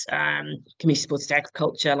allotments, community supported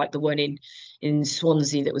agriculture, like the one in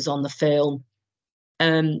Swansea that was on the film.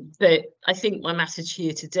 But I think my message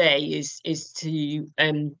here today is to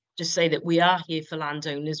just say that we are here for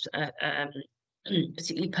landowners,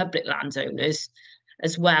 particularly public landowners,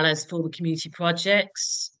 as well as for the community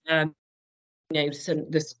projects. You know, so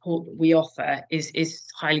the support that we offer is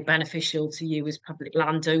highly beneficial to you as public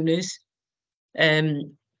landowners. To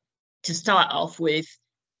start off with,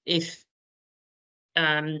 if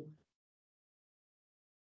we're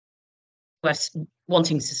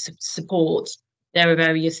wanting to support, there are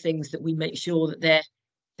various things that we make sure that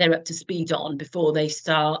they're up to speed on before they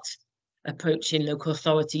start approaching local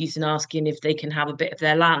authorities and asking if they can have a bit of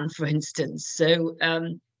their land, for instance. So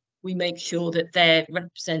we make sure that they're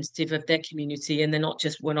representative of their community and they're not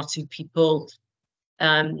just one or two people,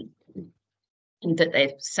 and that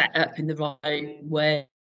they're set up in the right way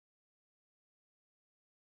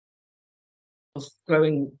of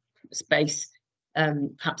growing space,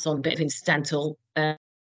 perhaps on a bit of incidental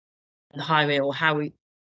highway or highway,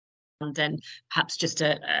 and then perhaps just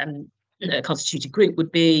a constituted group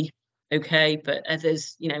would be okay, but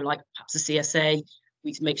others, you know, like perhaps a CSA,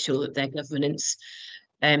 we make sure that their governance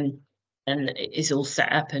and is all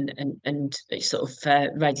set up and sort of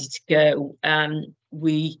ready to go.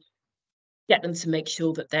 We get them to make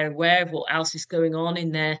sure that they're aware of what else is going on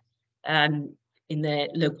in their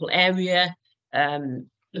local area, and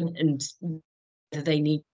whether they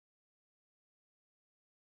need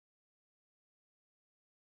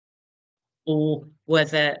or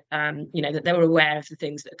whether you know, that they're aware of the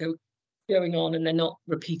things that are going on and they're not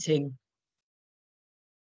repeating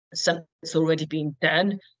something that's already been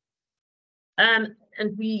done. And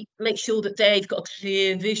we make sure that they've got a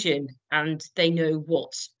clear vision and they know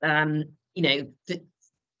what you know,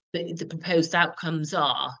 the proposed outcomes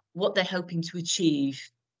are, what they're hoping to achieve.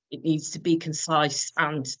 It needs to be concise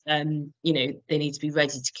and you know, they need to be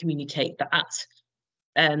ready to communicate that.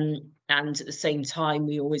 And at the same time,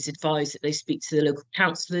 we always advise that they speak to the local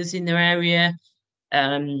councillors in their area.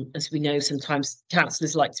 As we know, sometimes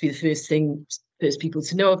councillors like to be the first people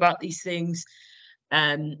to know about these things.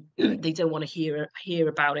 They don't want to hear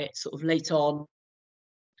about it sort of late on,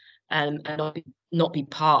 and not be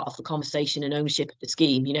part of the conversation and ownership of the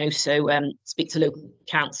scheme, you know. So speak to local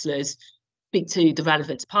councillors, speak to the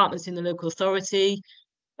relevant departments in the local authority,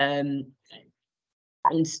 and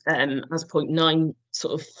as point 9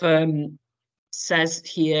 sort of says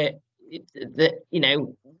here, that, you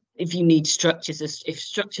know, if you need structures, if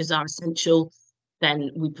structures are essential,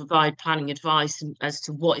 then we provide planning advice as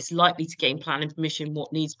to what is likely to gain planning permission,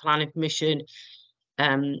 what needs planning permission,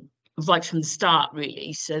 right from the start,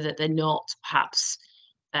 really, so that they're not perhaps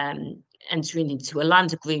entering into a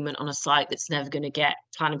land agreement on a site that's never going to get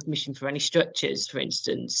planning permission for any structures, for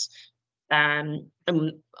instance. And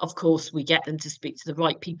of course, we get them to speak to the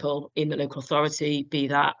right people in the local authority, be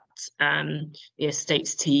that the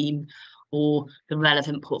estates team or the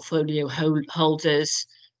relevant portfolio holders,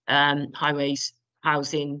 highways,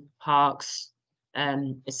 housing, parks,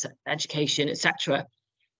 education, etc.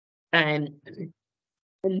 And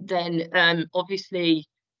then obviously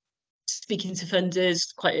speaking to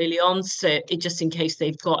funders quite early on, so just in case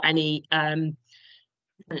they've got any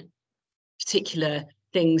particular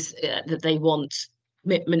things that they want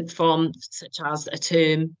commitment from, such as a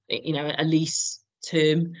term, you know, a lease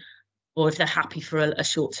term, or if they're happy for a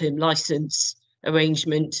short-term license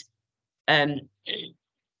arrangement. Yeah,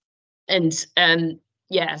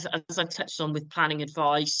 as I've touched on with planning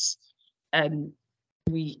advice,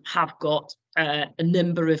 we have got a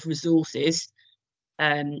number of resources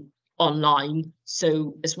online.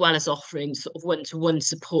 So as well as offering sort of one-to-one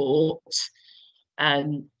support,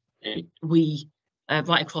 we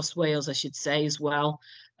right across Wales, I should say, as well,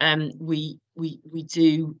 we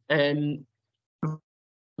do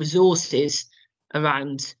resources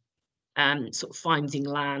around sort of finding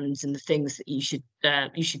lands and the things that you should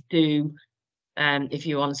do if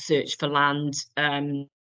you're on a search for land.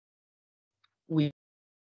 We've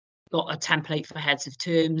got a template for heads of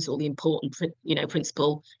terms, all the important, you know,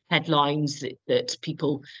 principal headlines that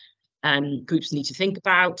people groups need to think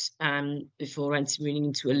about before entering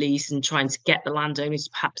into a lease, and trying to get the landowners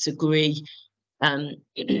to perhaps agree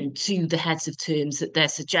to the heads of terms that they're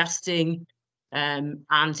suggesting.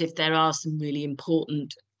 And if there are some really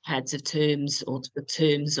important heads of terms or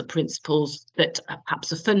terms or principles that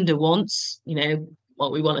perhaps a funder wants, you know,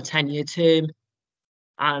 what we want a 10-year term,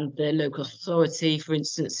 and the local authority, for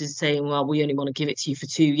instance, is saying, well, we only want to give it to you for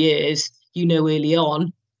 2 years, you know, early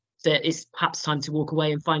on that it's perhaps time to walk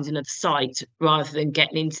away and find another site, rather than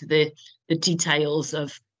getting into the details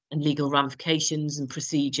of and legal ramifications and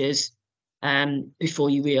procedures before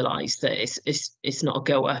you realise that it's not a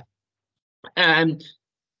goer.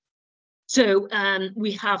 So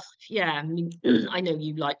we have, I mean, I know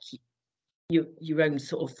you like your own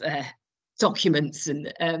sort of documents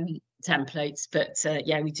and templates, but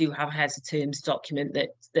we do have a heads of terms document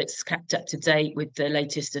that's kept up to date with the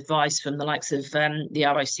latest advice from the likes of the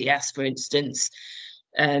RICS, for instance,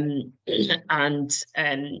 and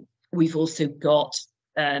we've also got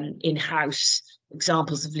in-house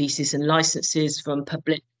examples of leases and licenses from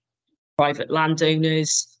public, private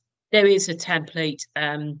landowners. There is a template,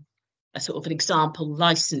 a sort of an example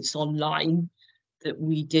license online that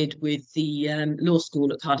we did with the law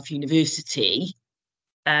school at Cardiff University.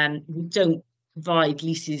 We don't provide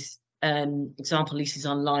leases, example leases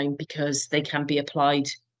online, because they can be applied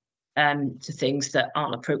to things that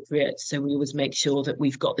aren't appropriate. So we always make sure that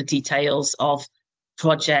we've got the details of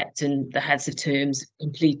project and the heads of terms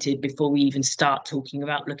completed before we even start talking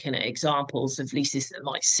about looking at examples of leases that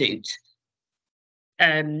might suit.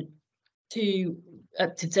 Two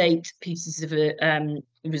up-to-date pieces of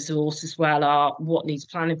resource as well are what needs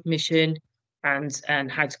planning permission and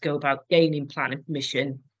how to go about gaining planning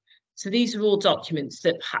permission. So these are all documents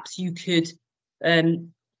that perhaps you could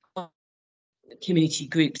community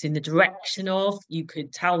groups in the direction of. You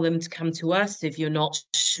could tell them to come to us if you're not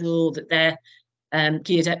sure that they're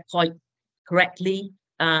geared up quite correctly,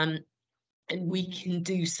 and we can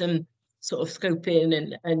do some sort of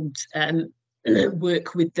scoping and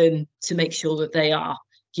work with them to make sure that they are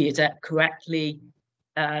geared up correctly,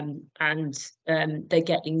 and they're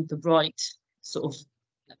getting the right sort of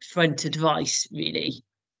front advice, really.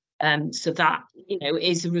 So that, you know,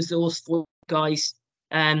 is a resource for guys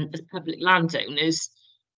as public landowners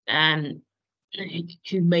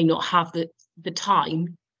who may not have the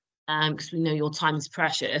time, because we know your time is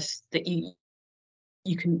precious, that you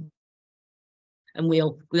can, and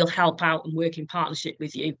we'll help out and work in partnership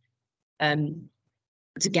with you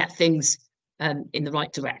to get things in the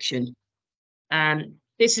right direction.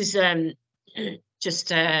 This is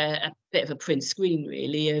just a bit of a print screen,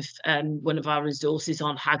 really, of one of our resources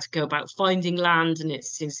on how to go about finding land, and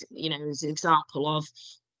it's, you know, as an example of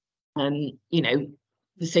you know,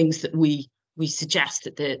 the things that we suggest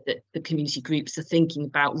that the community groups are thinking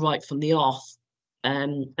about right from the off.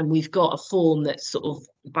 And we've got a form that's sort of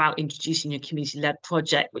about introducing a community-led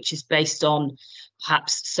project, which is based on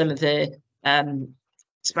perhaps some of the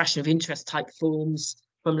expression of interest type forms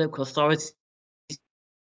from local authorities,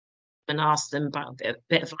 and ask them about a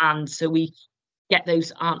bit of land. So we get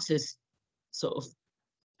those answers sort of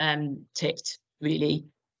ticked, really,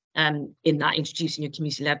 in that introducing a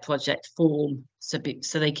community-led project form, so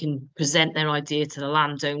they can present their idea to the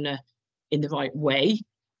landowner in the right way.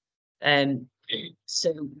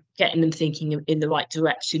 So getting them thinking in the right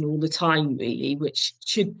direction all the time, really, which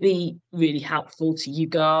should be really helpful to you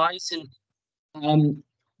guys. And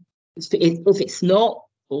if it's not,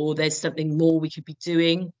 or there's something more we could be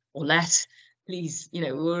doing or less, please, you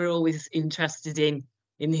know, we're always interested in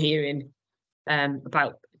hearing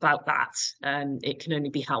about that. It can only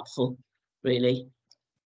be helpful, really.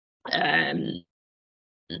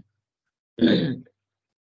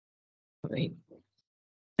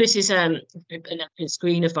 This is an open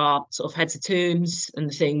screen of our sort of heads of terms and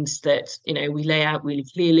the things that, you know, we lay out really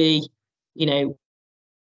clearly. You know,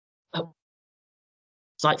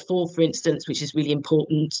 Site 4, for instance, which is really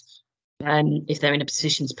important. If they're in a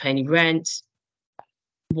position to pay any rent,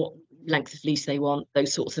 what length of lease they want,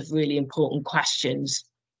 those sorts of really important questions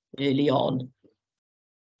early on.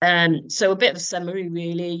 So a bit of a summary,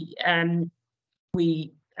 really.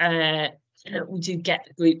 We do get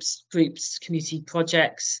groups, community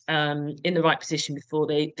projects in the right position before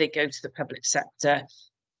they go to the public sector.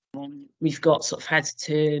 We've got sort of heads of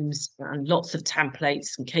terms and lots of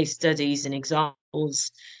templates and case studies and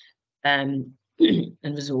examples and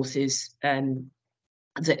resources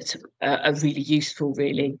that are really useful,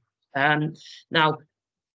 really. Now,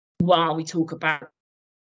 while we talk about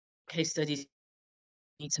case studies,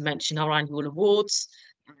 I need to mention our annual awards.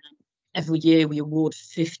 Every year we award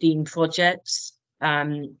 15 projects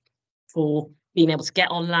for being able to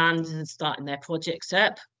get on land and starting their projects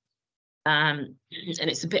up. And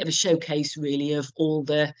it's a bit of a showcase, really, of all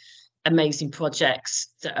the amazing projects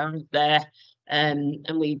that are there. And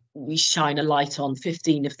we shine a light on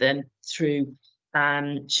 15 of them through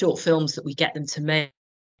short films that we get them to make.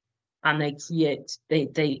 And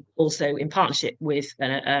they also, in partnership with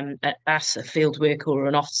us, a field worker or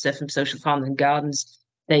an officer from Social Farms and Gardens,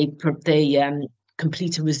 they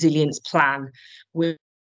complete a resilience plan with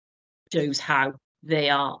shows how they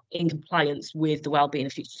are in compliance with the Wellbeing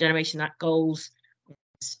of Future Generation Act goals.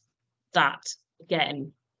 That,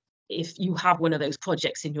 again, if you have one of those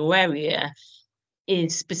projects in your area,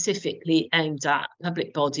 is specifically aimed at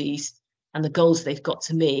public bodies and the goals they've got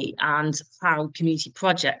to meet, and how community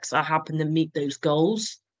projects are helping them meet those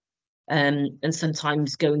goals. And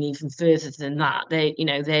sometimes going even further than that,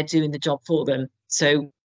 they're doing the job for them.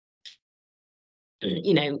 So,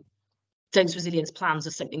 those resilience plans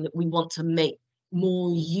are something that we want to make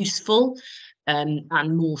more useful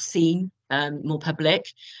and more seen, more public.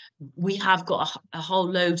 We have got a whole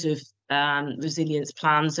load of resilience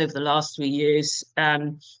plans over the last 3 years.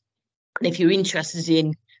 And if you're interested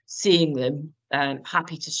in seeing them,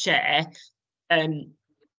 happy to share.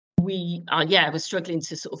 We're struggling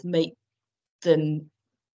to sort of make them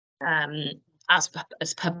as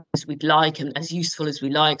public as we'd like and as useful as we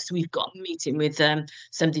like. So we've got a meeting with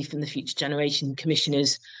somebody from the Future Generation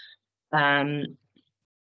Commissioner's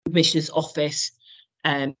office,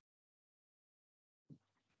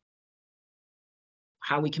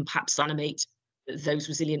 how we can perhaps animate those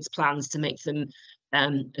resilience plans to make them a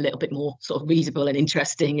little bit more sort of readable and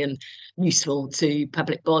interesting and useful to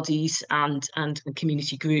public bodies and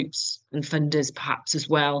community groups and funders perhaps as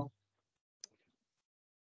well.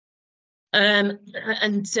 If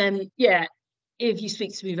you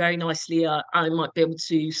speak to me very nicely, I might be able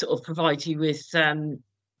to sort of provide you with a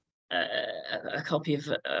copy of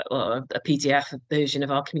or a PDF version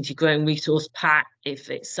of our community grown resource pack, if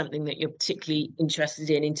it's something that you're particularly interested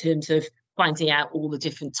in terms of finding out all the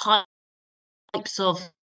different types of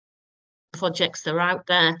projects that are out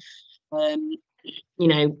there. On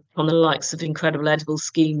the likes of incredible edible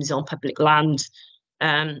schemes on public land,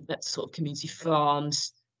 that's sort of community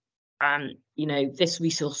farms. This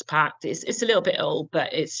resource pack, it's a little bit old,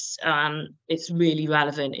 but it's really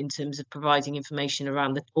relevant in terms of providing information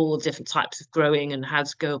around all the different types of growing and how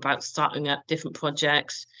to go about starting up different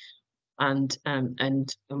projects and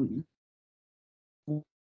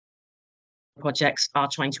projects are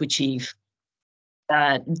trying to achieve.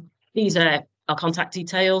 These are our contact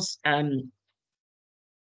details.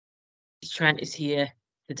 Trent is here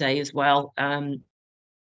today as well.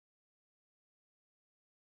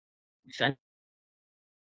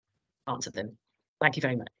 Answer them. Thank you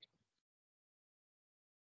very much.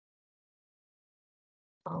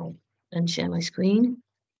 I'll then share my screen.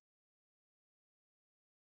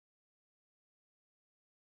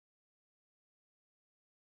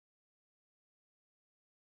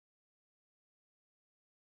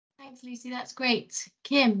 Thanks, Lucy. That's great.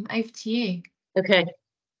 Kim, over to you. Okay.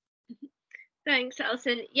 Thanks,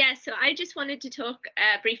 Alison. Yeah, so I just wanted to talk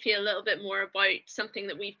briefly a little bit more about something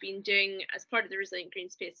that we've been doing as part of the Resilient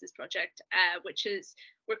Green Spaces project, which is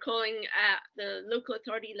we're calling the Local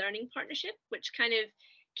Authority Learning Partnership, which kind of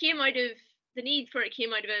came out of the need for it,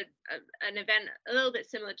 came out of an event a little bit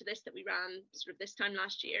similar to this that we ran sort of this time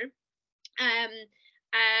last year,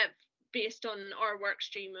 based on our work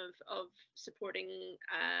stream of supporting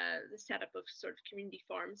the setup of sort of community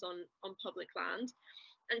farms on public land.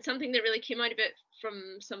 And something that really came out of it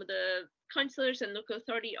from some of the councillors and local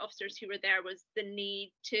authority officers who were there was the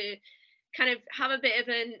need to kind of have a bit of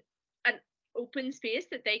an open space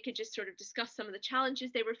that they could just sort of discuss some of the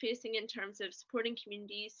challenges they were facing in terms of supporting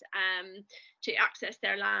communities to access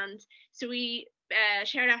their land. So we,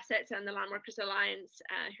 Shared Assets and the Land Workers Alliance,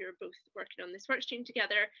 who are both working on this work stream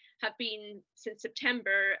together, have been since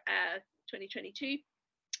September 2022.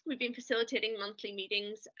 We've been facilitating monthly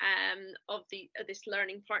meetings of this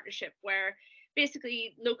learning partnership, where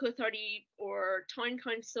basically local authority or town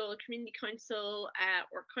council, community council,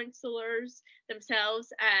 or councillors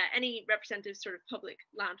themselves, any representative sort of public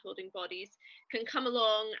landholding bodies can come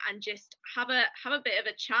along and just have a bit of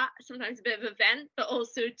a chat, sometimes a bit of an event, but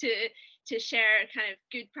also to share kind of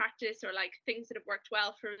good practice or like things that have worked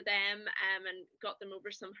well for them and got them over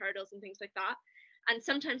some hurdles and things like that. And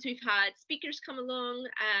sometimes we've had speakers come along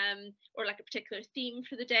or like a particular theme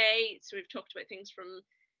for the day. So we've talked about things from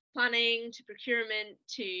planning to procurement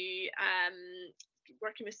to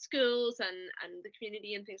working with schools and the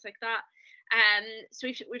community and things like that. So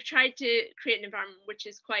we've tried to create an environment which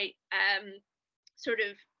is quite sort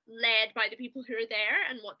of led by the people who are there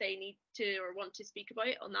and what they need to or want to speak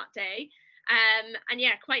about on that day. And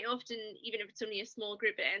yeah, quite often, even if it's only a small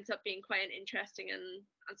group, it ends up being quite an interesting and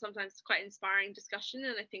sometimes quite inspiring discussion.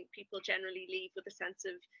 And I think people generally leave with a sense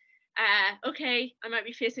of, okay, I might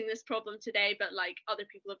be facing this problem today, but like other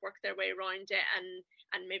people have worked their way around it, and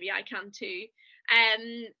maybe I can too.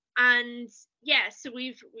 And yeah, so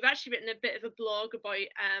we've actually written a bit of a blog about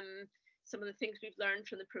some of the things we've learned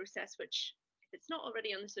from the process, which if it's not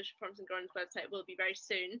already on the Social Farms and Gardens website, will be very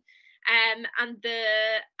soon.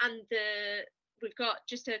 We've got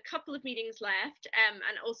just a couple of meetings left,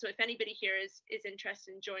 and also if anybody here is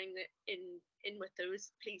interested in joining in with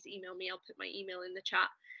those, please email me. I'll put my email in the chat,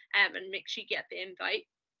 and make sure you get the invite.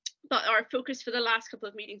 But our focus for the last couple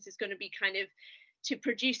of meetings is going to be kind of to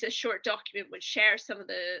produce a short document which shares some of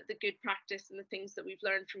the good practice and the things that we've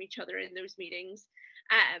learned from each other in those meetings,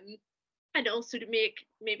 and also to make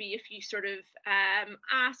maybe a few sort of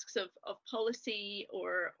asks of policy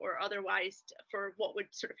or otherwise for what would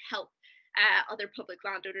sort of help other public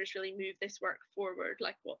landowners really move this work forward,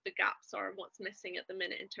 like what the gaps are and what's missing at the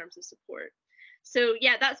minute in terms of support. So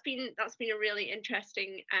yeah, that's been a really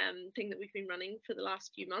interesting thing that we've been running for the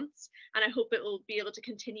last few months, and I hope it will be able to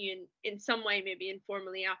continue in some way, maybe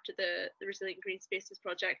informally, after the Resilient Green Spaces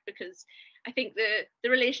project, because I think the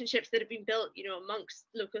relationships that have been built, you know, amongst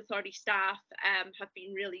local authority staff have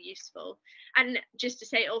been really useful. And just to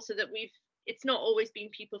say also that it's not always been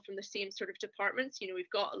people from the same sort of departments. You know, we've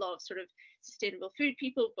got a lot of sort of sustainable food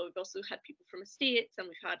people, but we've also had people from estates, and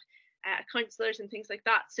we've had councillors and things like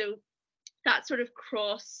that. So that sort of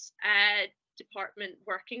cross department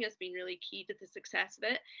working has been really key to the success of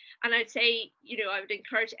it. And I'd say, you know, I would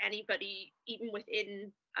encourage anybody, even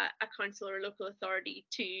within a council or a local authority,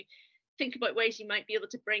 to think about ways you might be able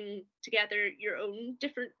to bring together your own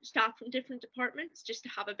different staff from different departments, just to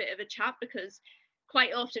have a bit of a chat, because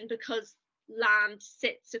quite often, because land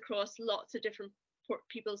sits across lots of different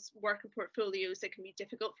people's work and portfolios, it can be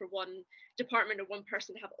difficult for one department or one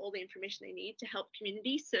person to have all the information they need to help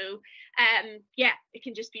communities. So yeah, it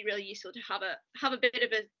can just be really useful to have a bit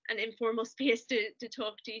of an informal space to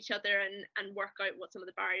talk to each other and work out what some of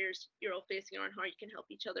the barriers you're all facing are and how you can help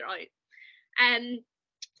each other out.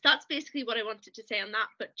 So that's basically what I wanted to say on that.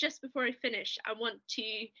 But just before I finish, I want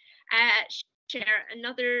to share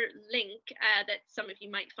another link that some of you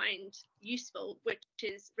might find useful, which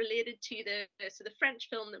is related to the French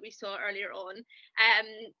film that we saw earlier on.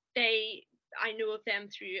 I know of them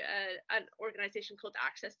through an organisation called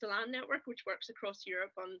Access to Land Network, which works across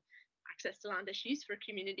Europe on access to land issues for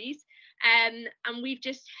communities, and we've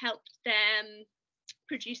just helped them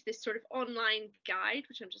produce this sort of online guide,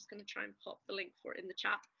 which I'm just going to try and pop the link for in the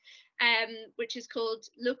chat, which is called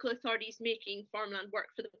Local Authorities Making Farmland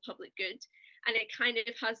Work for the Public Good. And it kind of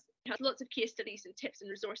has lots of case studies and tips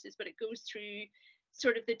and resources, but it goes through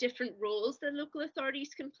sort of the different roles that local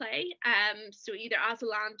authorities can play. So either as a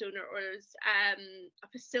landowner or as a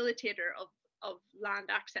facilitator of land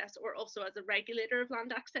access, or also as a regulator of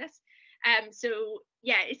land access. So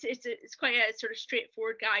yeah, it's quite a sort of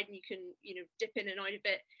straightforward guide, and you can, you know, dip in and out of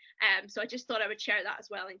it. So I just thought I would share that as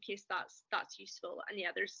well, in case that's useful. And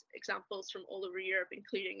yeah, there's examples from all over Europe,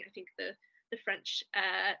 including I think the French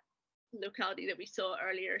locality that we saw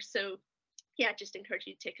earlier. So yeah, just encourage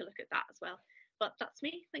you to take a look at that as well. But that's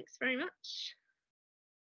me. Thanks very much.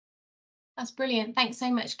 That's brilliant. Thanks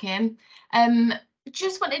so much, Kim.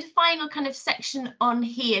 Just wanted a final kind of section on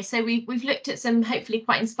here. So we've looked at some hopefully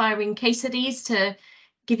quite inspiring case studies to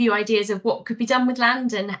give you ideas of what could be done with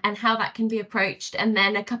land and how that can be approached, and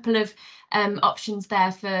then a couple of options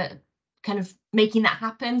there for kind of making that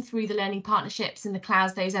happen through the learning partnerships and the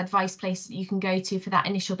clouds, those advice places that you can go to for that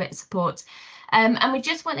initial bit of support. And we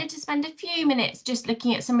just wanted to spend a few minutes just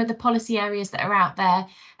looking at some of the policy areas that are out there,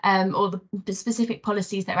 or the specific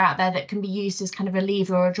policies that are out there that can be used as kind of a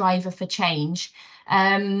lever or a driver for change.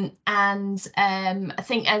 I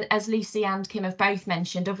think, as Lucy and Kim have both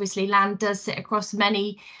mentioned, obviously land does sit across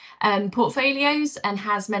many portfolios and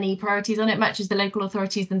has many priorities on it, much as the local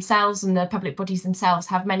authorities themselves and the public bodies themselves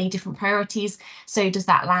have many different priorities. So does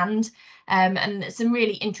that land. And some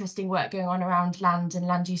really interesting work going on around land and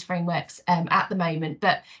land use frameworks at the moment,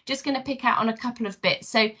 but just going to pick out on a couple of bits.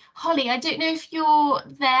 So Holly, I don't know if you're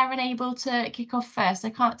there and able to kick off first.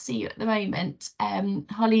 I can't see you at the moment.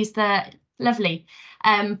 Holly's the lovely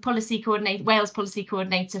policy coordinator, Wales policy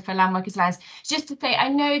coordinator for Land Workers Lands. Just to say, I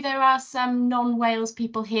know there are some non-Wales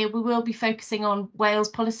people here. We will be focusing on Wales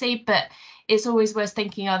policy, but it's always worth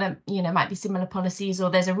thinking, are there, you know, might be similar policies, or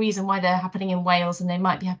there's a reason why they're happening in Wales and they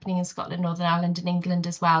might be happening in Scotland, Northern Ireland and England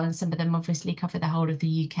as well, and some of them obviously cover the whole of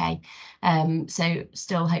the UK. So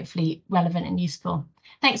still hopefully relevant and useful.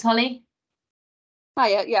 Thanks, Holly.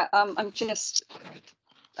 Hiya, yeah, I'm just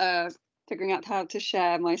figuring out how to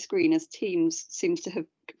share my screen, as Teams seems to have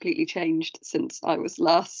completely changed since I was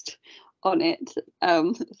last on it.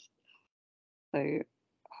 So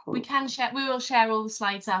we can share, we will share all the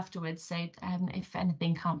slides afterwards, so if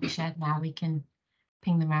anything can't be shared now, we can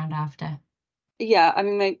ping them around after. Yeah, I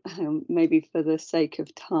mean, maybe for the sake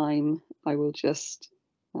of time, I will just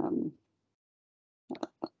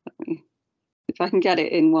if I can get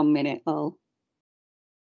it in 1 minute, I'll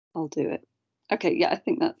I'll do it. Okay, yeah, I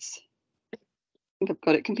think I've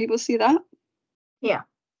got it. Can people see that? Yeah.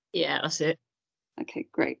 Yeah, that's it. Okay,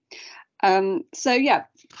 great. So yeah.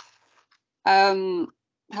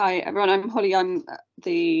 Hi everyone, I'm Holly. I'm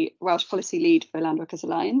the Welsh Policy Lead for Landworkers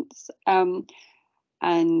Alliance.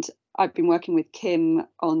 And I've been working with Kim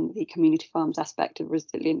on the community farms aspect of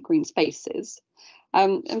resilient green spaces.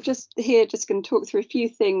 I'm just going to talk through a few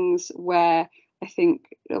things where I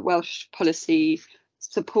think Welsh policy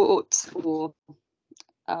supports or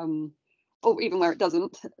even where it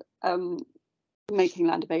doesn't, making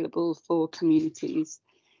land available for communities.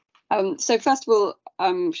 So first of all,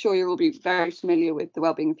 I'm sure you'll all be very familiar with the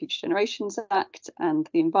Wellbeing of Future Generations Act and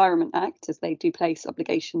the Environment Act, as they do place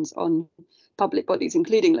obligations on public bodies,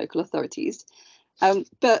 including local authorities. And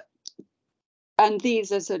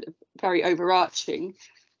these are sort of very overarching,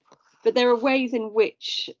 but there are ways in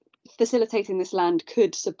which facilitating this land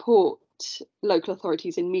could support local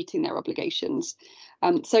authorities in meeting their obligations.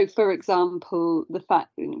 So, for example,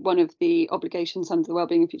 one of the obligations under the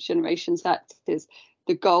Wellbeing of Future Generations Act is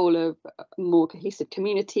the goal of more cohesive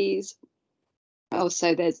communities.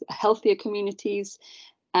 Also, there's healthier communities,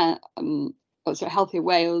 also healthier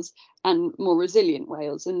Wales and more resilient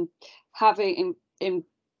Wales. And having,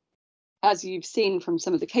 as you've seen from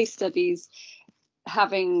some of the case studies,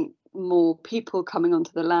 having more people coming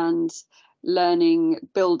onto the land, learning,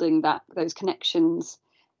 building those connections,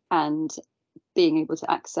 and being able to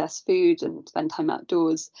access food and spend time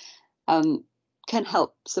outdoors can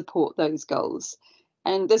help support those goals.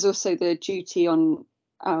 And there's also the duty on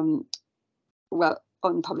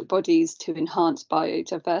public bodies to enhance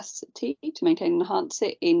biodiversity, to maintain and enhance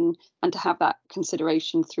it and to have that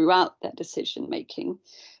consideration throughout their decision making.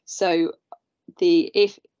 So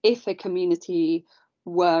if a community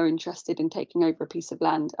were interested in taking over a piece of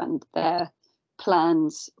land and their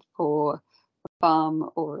plans for a farm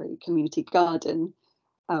or a community garden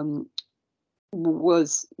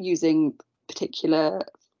was using particular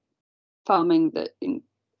farming that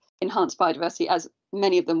enhance biodiversity, as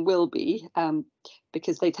many of them will be,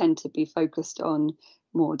 because they tend to be focused on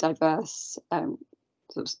more diverse sort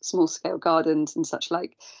of small scale gardens and such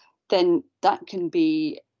like, then that can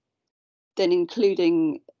be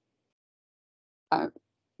including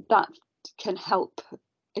that can help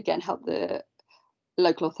the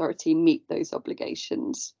local authority meet those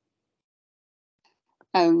obligations.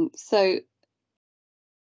 So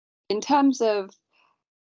in terms of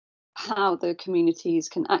how the communities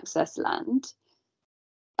can access land,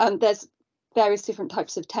 there's various different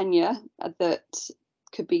types of tenure that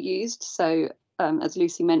could be used. So as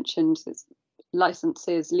Lucy mentioned, there's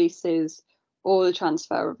licenses, leases, or the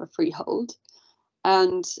transfer of a freehold.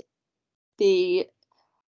 And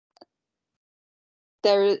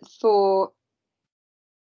for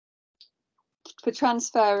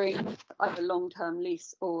transferring either long-term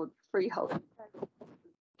lease or freehold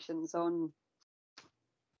on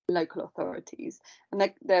local authorities,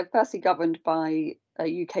 and they're firstly governed by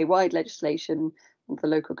a UK-wide legislation of the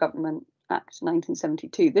Local Government Act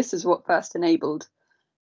 1972. This is what first enabled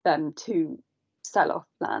them to sell off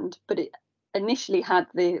land, but it initially had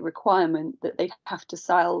the requirement that they have to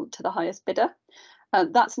sell to the highest bidder.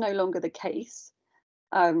 That's no longer the case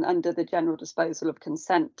under the General Disposal of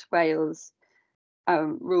Consent Wales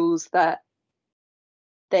rules, that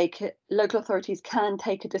local authorities can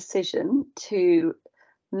take a decision to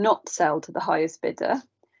not sell to the highest bidder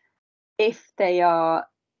if they are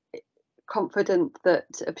confident that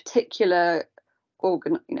a particular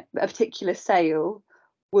sale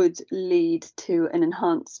would lead to an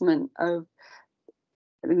enhancement of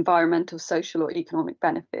environmental, social, or economic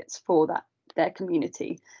benefits for their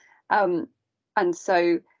community. And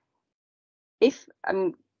so, if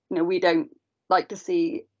we don't like to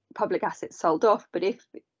see public assets sold off, but if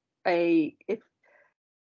a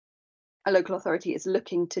local authority is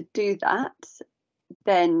looking to do that,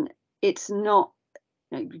 then it's not,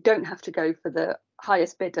 you don't have to go for the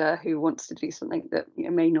highest bidder who wants to do something that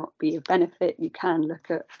may not be of benefit. You can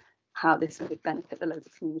look at how this would benefit the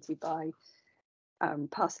local community by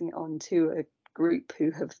passing it on to a group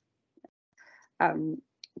who have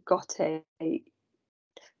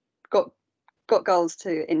got goals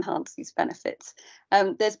to enhance these benefits.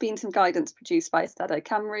 There's been some guidance produced by Estado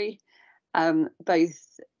Camry,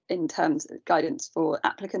 both in terms of guidance for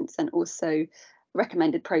applicants and also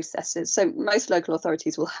recommended processes. So most local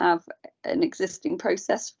authorities will have an existing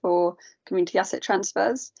process for community asset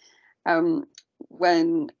transfers.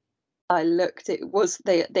 When I looked,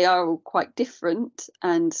 they are all quite different,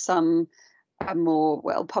 and some are more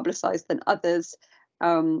well publicised than others.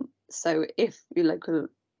 So if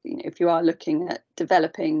you are looking at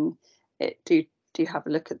developing it, do do have a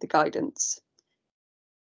look at the guidance.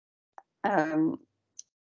 And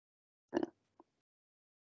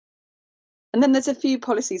then there's a few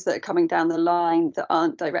policies that are coming down the line that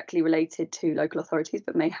aren't directly related to local authorities,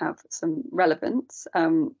 but may have some relevance.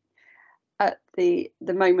 At the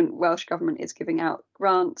moment, Welsh Government is giving out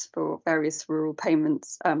grants for various rural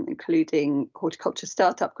payments, including horticulture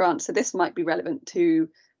startup grants. So this might be relevant to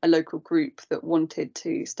a local group that wanted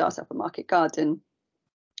to start up a market garden.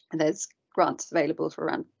 And there's grants available for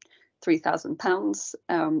around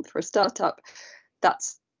 £3,000 for a startup.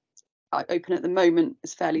 That's open at the moment.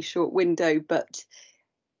 It's a fairly short window, but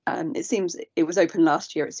it seems it was open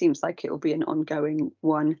last year. It seems like it will be an ongoing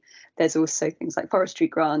one. There's also things like forestry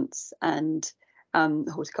grants and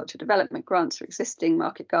horticulture development grants for existing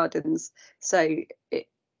market gardens. So,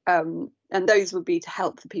 and those would be to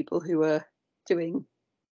help the people who are doing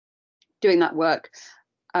that work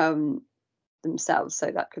themselves.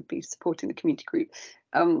 So that could be supporting the community group.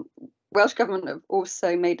 Welsh Government have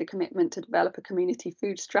also made a commitment to develop a community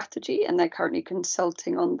food strategy, and they're currently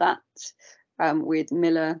consulting on that with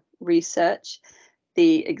Miller Research.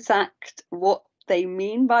 The exact what they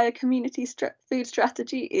mean by a community food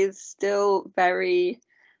strategy is still seems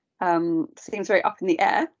very up in the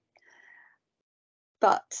air,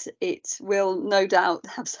 but it will no doubt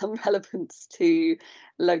have some relevance to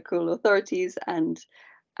local authorities, and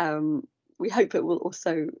we hope it will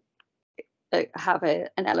also have an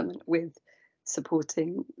element with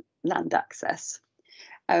supporting land access.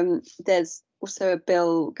 There's also a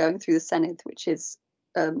bill going through the Senedd, which is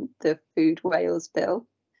the Food Wales Bill.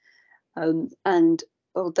 And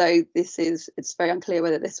although it's very unclear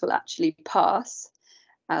whether this will actually pass,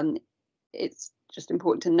 it's just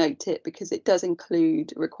important to note it because it does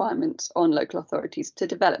include requirements on local authorities to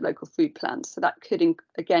develop local food plans. So that could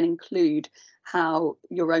again include how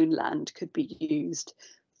your own land could be used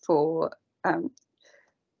for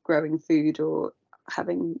growing food or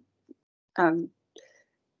having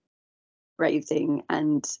grazing,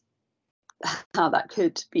 and how that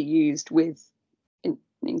could be used in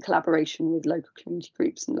collaboration with local community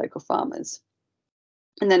groups and local farmers.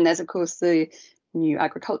 And then there's of course the new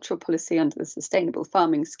agricultural policy under the Sustainable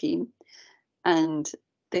Farming Scheme, and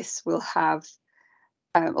this will have,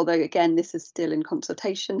 although again this is still in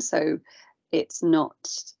consultation, so it's not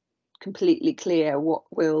completely clear what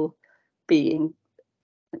the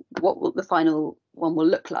final one will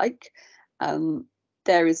look like.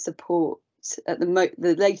 There is support at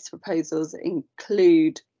the latest proposals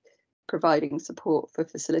include providing support for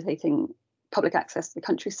facilitating public access to the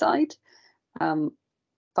countryside,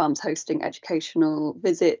 farms hosting educational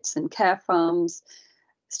visits and care farms,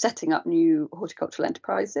 setting up new horticultural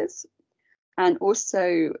enterprises, and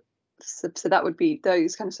also so that would be,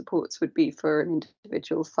 those kind of supports would be for an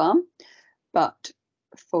individual farm, but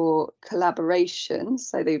for collaboration,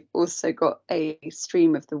 so they've also got a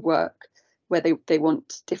stream of the work where they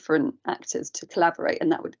want different actors to collaborate,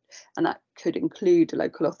 and that could include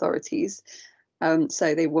local authorities.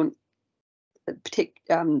 So they want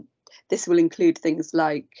this will include things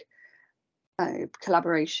like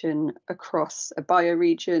collaboration across a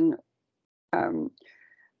bioregion,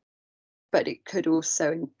 but it could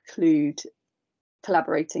also include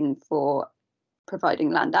collaborating for providing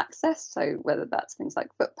land access, so whether that's things like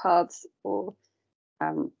footpaths or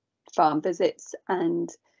farm visits,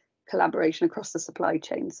 and collaboration across the supply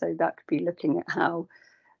chain. So that could be looking at how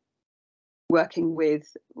working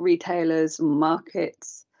with retailers,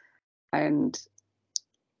 markets and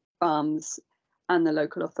farms and the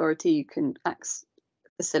local authority, you can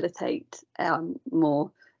facilitate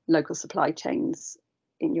more local supply chains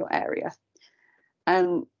in your area.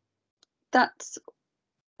 And that's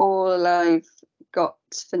all I've got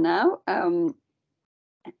for now. I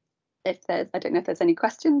don't know if there's any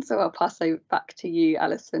questions, so I'll pass it back to you,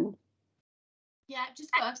 Alison. Yeah, I've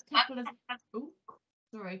just got a couple of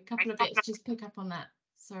couple of bits, just pick up on that.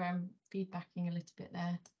 Sorry, I'm feedbacking a little bit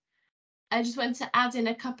there. I just wanted to add in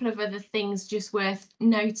a couple of other things just worth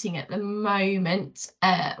noting at the moment.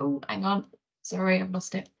 Oh, hang on. Sorry, I've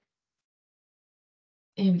lost it.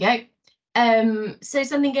 Here we go. So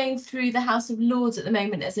something going through the House of Lords at the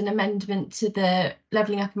moment as an amendment to the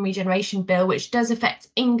Levelling Up and Regeneration Bill, which does affect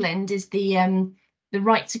England, is the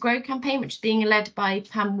Right to Grow campaign, which is being led by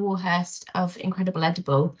Pam Warhurst of Incredible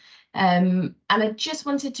Edible. And I just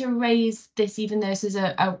wanted to raise this, even though this is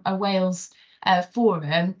a Wales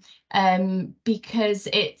forum, because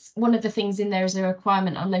it's one of the things in there is a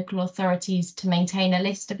requirement on local authorities to maintain a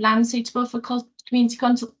list of land suitable for community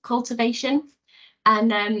cultivation.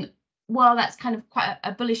 And while that's kind of quite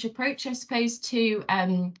a bullish approach, I suppose, to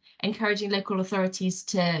encouraging local authorities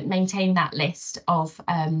to maintain that list of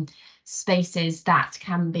spaces that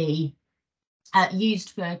can be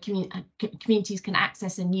used for communities can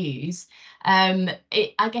access and use.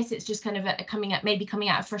 I guess it's just kind of coming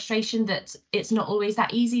out of frustration that it's not always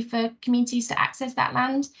that easy for communities to access that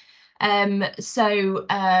land. So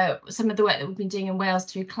some of the work that we've been doing in Wales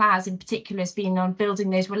through CLAS in particular has been on building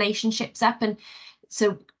those relationships up, and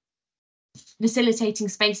so facilitating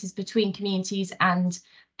spaces between communities and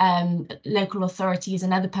local authorities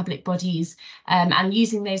and other public bodies, and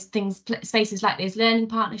using those spaces like those learning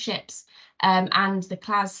partnerships and the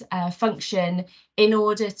CLAS function in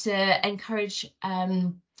order to encourage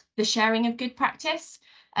the sharing of good practice,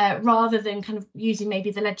 rather than kind of using maybe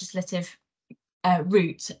the legislative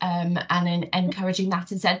route and encouraging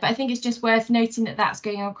that instead. But I think it's just worth noting that that's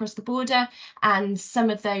going on across the border, and some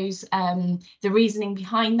of those the reasoning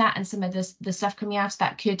behind that and some of the stuff coming out of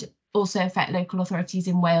that could also affect local authorities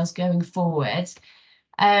in Wales going forward.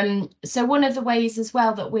 So one of the ways as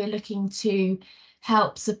well that we're looking to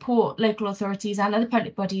help support local authorities and other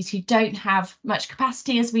public bodies who don't have much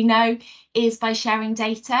capacity, as we know, is by sharing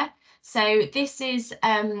data. So this is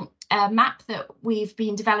a map that we've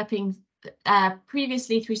been developing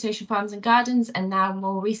previously through Social Farms and Gardens, and now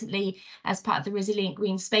more recently as part of the Resilient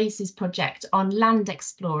Green Spaces project on Land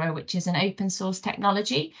Explorer, which is an open source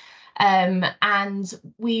technology. And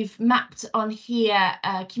we've mapped on here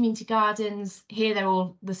community gardens. Here they're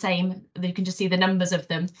all the same, you can just see the numbers of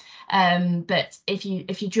them, but if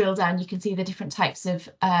you drill down you can see the different types of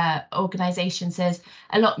organisations. There's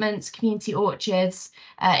allotments, community orchards,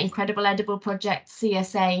 incredible edible projects,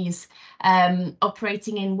 CSAs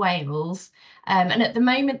operating in Wales, and at the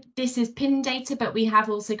moment this is pin data, but we have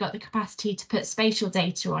also got the capacity to put spatial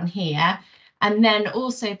data on here. And then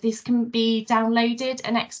also this can be downloaded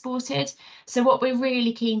and exported. So what we're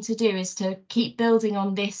really keen to do is to keep building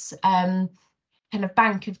on this kind of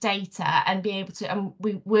bank of data and be able to, and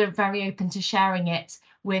we're very open to sharing it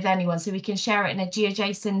with anyone. So we can share it in a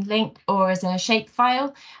GeoJSON link or as a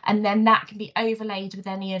shapefile, and then that can be overlaid with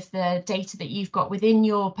any of the data that you've got within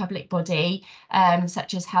your public body,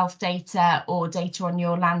 such as health data or data on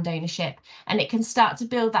your land ownership. And it can start to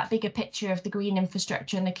build that bigger picture of the green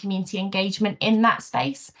infrastructure and the community engagement in that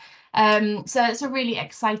space. So it's a really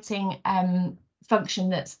exciting function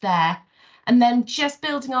that's there. And then just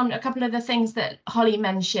building on a couple of the things that Holly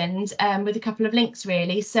mentioned, with a couple of links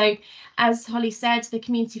really. So as Holly said, the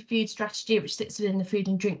community food strategy, which sits within the Food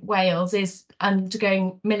and Drink Wales, is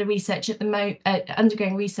undergoing Miller research at the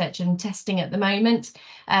undergoing research and testing at the moment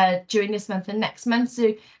during this month and next month.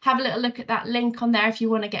 So have a little look at that link on there if you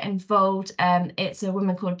want to get involved. It's a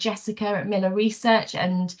woman called Jessica at Miller Research,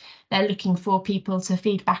 and they're looking for people to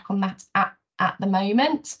feedback on that at the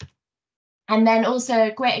moment. And then also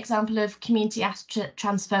a great example of community asset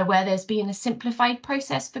transfer where there's been a simplified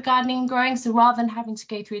process for gardening and growing. So rather than having to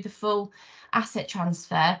go through the full asset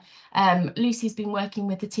transfer, Lucy's been working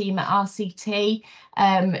with the team at RCT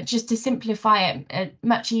just to simplify it, a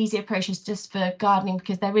much easier process just for gardening,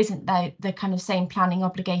 because there isn't the kind of same planning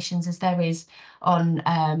obligations as there is on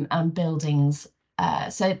buildings.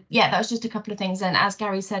 So yeah, that was just a couple of things. And as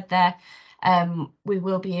Gary said there, we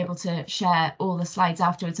will be able to share all the slides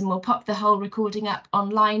afterwards, and we'll pop the whole recording up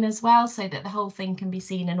online as well so that the whole thing can be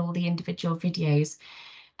seen in all the individual videos.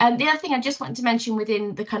 And the other thing I just wanted to mention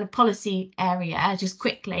within the kind of policy area, just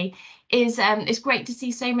quickly, is it's great to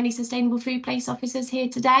see so many sustainable food place officers here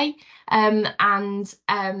today.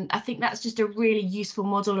 I think that's just a really useful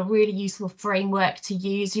model, a really useful framework to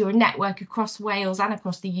use. You're a network across Wales and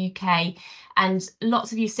across the UK, and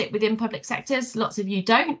lots of you sit within public sectors, lots of you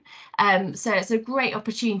don't. So it's a great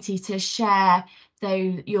opportunity to share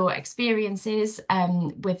your experiences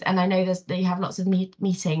with, and I know you have lots of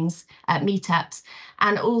meetings, meetups,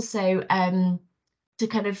 and also to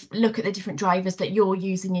kind of look at the different drivers that you're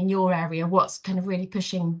using in your area, what's kind of really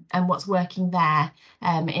pushing and what's working there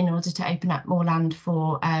in order to open up more land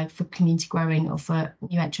for community growing or for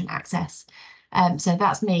new entrant access. So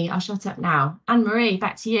that's me. I'll shut up now. Anne-Marie,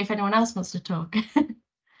 back to you if anyone else wants to talk.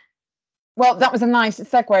 Well, that was a nice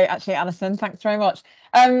segue, actually, Alison. Thanks very much.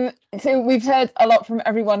 So we've heard a lot from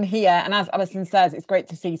everyone here, and as Alison says, it's great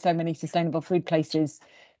to see so many sustainable food places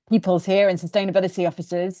peoples here and sustainability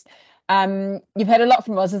officers. You've heard a lot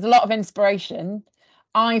from us. There's a lot of inspiration.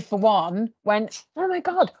 I, for one, went, oh my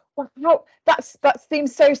God, wow, that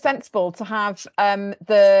seems so sensible to have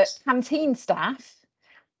the canteen staff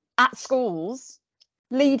at schools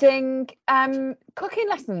leading cooking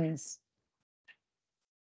lessons.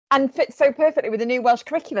 And fits so perfectly with the new Welsh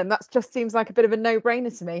curriculum. That just seems like a bit of a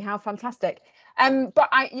no-brainer to me. How fantastic! But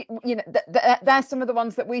there's some of the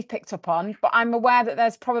ones that we've picked up on. But I'm aware that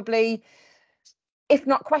there's probably if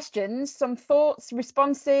not questions, some thoughts,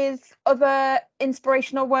 responses, other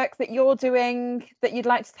inspirational work that you're doing that you'd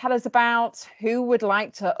like to tell us about? Who would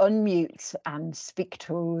like to unmute and speak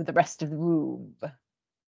to the rest of the room?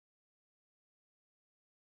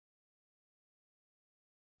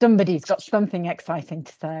 Somebody's got something exciting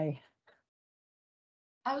to say.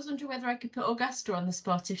 I was wondering whether I could put Augusta on the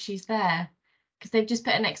spot if she's there, because they've just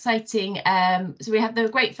put an exciting, so we have the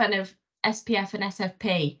great fun of SPF and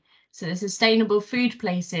SFP, so the Sustainable Food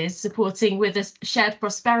Places supporting with a shared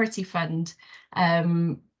prosperity fund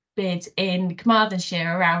bid in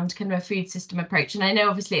Carmarthenshire around kind of a food system approach. And I know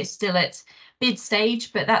obviously it's still at bid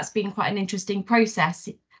stage, but that's been quite an interesting process,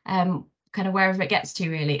 kind of wherever it gets to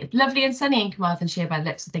really. Lovely and sunny in Carmarthenshire by the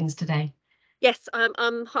looks of things today. Yes,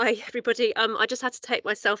 hi everybody. I just had to take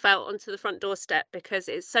myself out onto the front doorstep because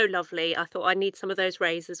it's so lovely. I thought I need some of those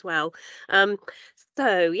rays as well.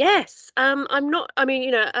 So yes, I'm not. I mean,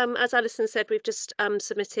 you know, as Alison said, we've just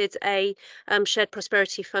submitted a shared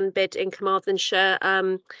prosperity fund bid in Carmarthenshire,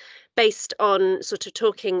 based on sort of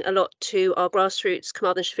talking a lot to our grassroots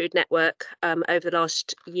Carmarthenshire Food Network over the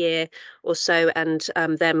last year or so, and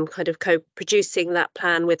them kind of co-producing that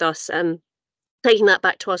plan with us and taking that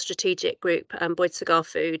back to our strategic group, Boyd Cigar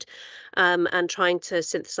Food, and trying to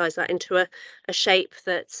synthesize that into a shape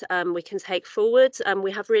that we can take forward.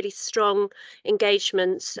 We have really strong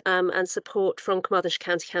engagement and support from Carmarthenshire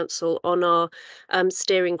County Council on our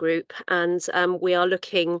steering group, and we are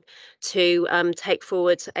looking to take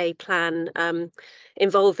forward a plan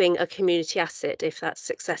involving a community asset, if that's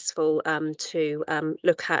successful, to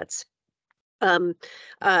look at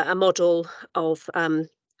a model of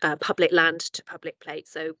public land to public plate.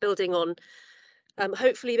 So building on,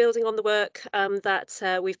 hopefully building on the work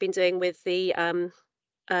that we've been doing with the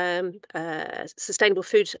sustainable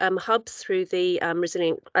food hubs through the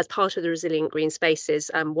resilient, as part of the Resilient Green Spaces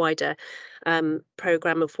wider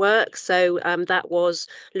programme of work. So that was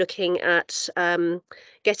looking at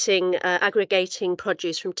aggregating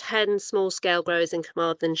produce from 10 small-scale growers in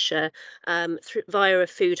Carmarthenshire via a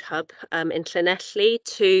food hub in Llanelli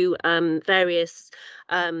to various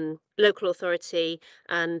local authority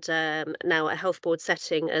and now a health board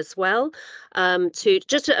setting as well, to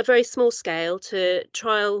just at a very small scale to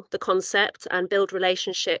trial the concept and build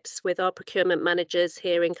relationships with our procurement managers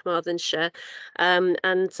here in Carmarthenshire, and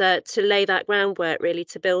to lay that groundwork really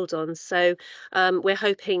to build on. So we're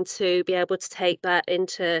hoping to be able to take that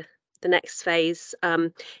into the next phase.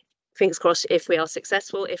 Fingers crossed if we are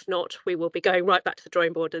successful. If not, we will be going right back to the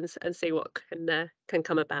drawing board and see what can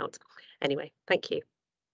come about. Anyway, thank you.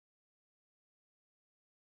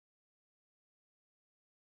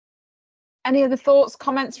 Any other thoughts,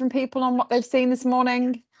 comments from people on what they've seen this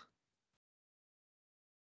morning?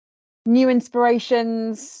 New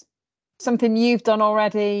inspirations, something you've done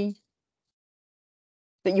already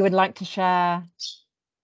that you would like to share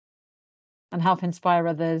and help inspire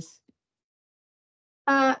others?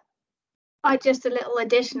 I just a little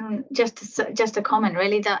addition, just a comment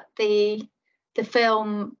really, that the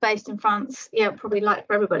film based in France, yeah, probably like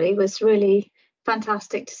for everybody, was really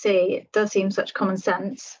fantastic to see. It does seem such common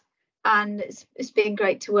sense, and it's been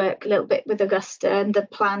great to work a little bit with Augusta and the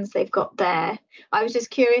plans they've got there. I was just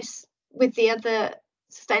curious with the other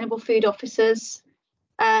sustainable food officers,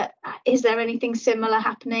 is there anything similar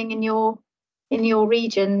happening in your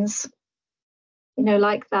regions, you know,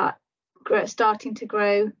 like that, starting to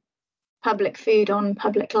grow public food on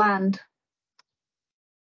public land?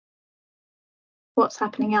 What's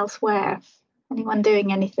happening elsewhere? Anyone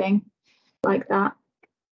doing anything like that?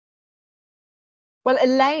 Well,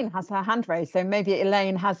 Elaine has her hand raised, so maybe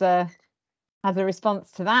Elaine has a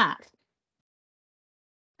response to that.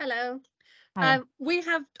 Hello. We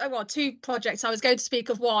have two projects. I was going to speak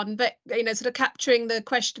of one, but you know, sort of capturing the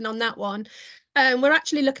question on that one. We're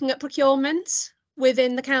actually looking at procurement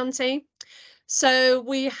within the county. So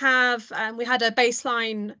we had a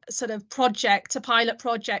baseline sort of project, a pilot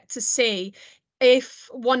project, to see if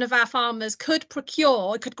one of our farmers could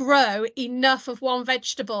grow enough of one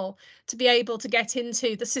vegetable to be able to get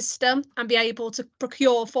into the system and be able to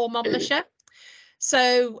procure for modellership.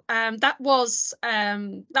 So that was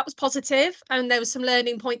positive, and there was some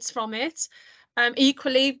learning points from it.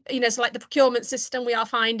 Equally, you know, so like the procurement system, we are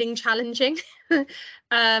finding challenging,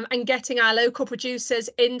 and getting our local producers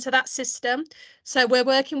into that system. So we're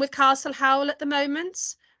working with Castle Howell at the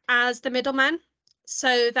moment as the middleman,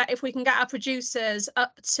 so that if we can get our producers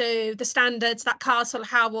up to the standards that Castle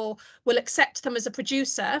Howell will accept them as a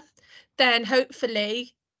producer, then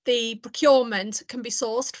hopefully the procurement can be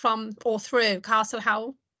sourced from or through Castle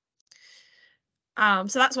Howell.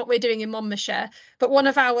 So that's what we're doing in Monmouthshire. But one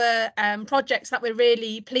of our projects that we're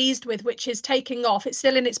really pleased with, which is taking off, it's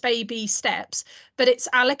still in its baby steps, but it's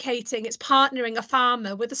partnering a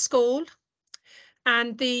farmer with a school.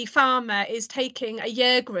 And the farmer is taking a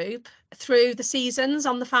year group through the seasons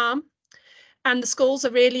on the farm. And the schools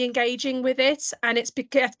are really engaging with it, and it's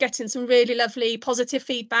getting some really lovely positive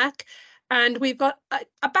feedback. And we've got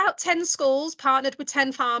about 10 schools partnered with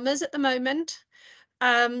 10 farmers at the moment.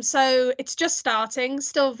 So it's just starting,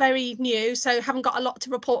 still very new, so haven't got a lot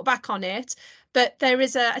to report back on it. But there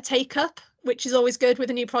is a take-up, which is always good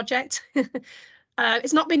with a new project.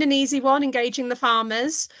 It's not been an easy one, engaging the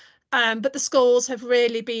farmers, but the schools have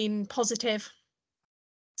really been positive.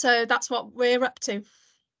 So that's what we're up to.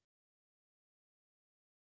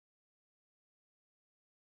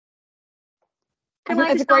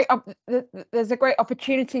 I think there's a great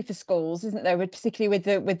opportunity for schools, isn't there? Particularly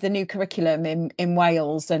with the new curriculum in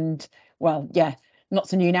Wales, and well, yeah, not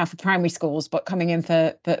so new now for primary schools, but coming in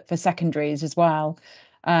for secondaries as well.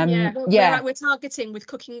 We're targeting with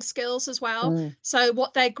cooking skills as well. So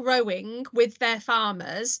what they're growing with their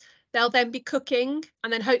farmers, they'll then be cooking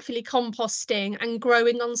and then hopefully composting and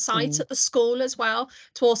growing on site at the school as well,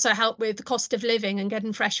 to also help with the cost of living and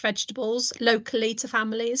getting fresh vegetables locally to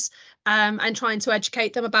families, and trying to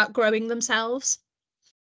educate them about growing themselves.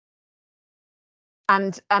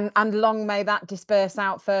 And long may that disperse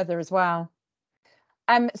out further as well.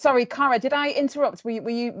 Sorry, Cara, did I interrupt? Were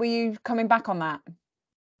you coming back on that?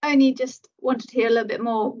 I only just wanted to hear a little bit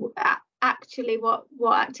more. Actually, what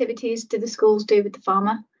activities do the schools do with the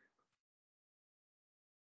farmer?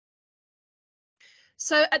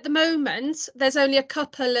 So at the moment, there's only a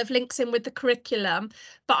couple of links in with the curriculum,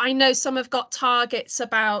 but I know some have got targets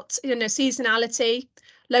about, seasonality,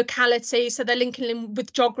 locality. So they're linking in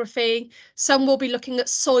with geography. Some will be looking at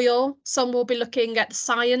soil. Some will be looking at the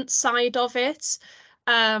science side of it.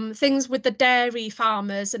 Things with the dairy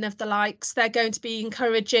farmers and of the likes, they're going to be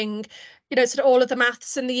encouraging, sort of all of the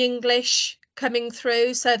maths and the English coming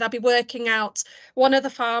through. So they'll be working out. One of the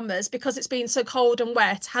farmers, because it's been so cold and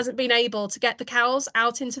wet, hasn't been able to get the cows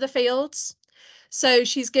out into the fields. So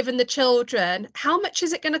she's given the children, how much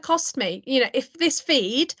is it going to cost me? If this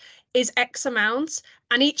feed is X amount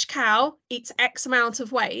and each cow eats X amount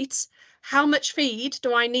of weight, how much feed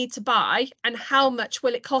do I need to buy and how much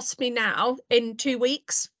will it cost me now in 2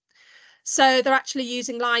 weeks? So they're actually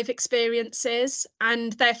using live experiences,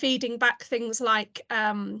 and they're feeding back things like,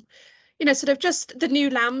 sort of just the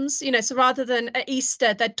new lambs, so rather than at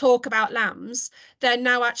Easter, they'd talk about lambs, they're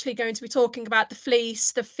now actually going to be talking about the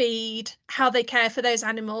fleece, the feed, how they care for those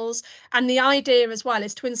animals. And the idea as well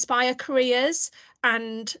is to inspire careers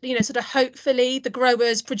and, sort of hopefully the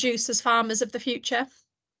growers, producers, farmers of the future.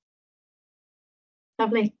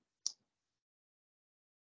 Lovely.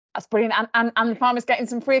 That's brilliant. And the farmers getting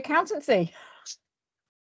some free accountancy.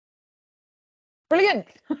 Brilliant.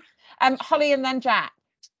 Holly and then Jack.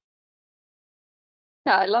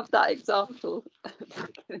 Yeah, I love that example,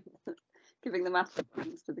 giving the math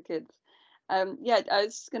things to the kids. I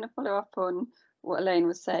was just going to follow up on what Elaine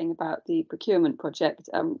was saying about the procurement project,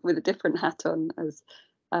 with a different hat on as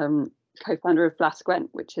co-founder of Blaenau Gwent,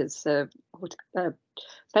 which is a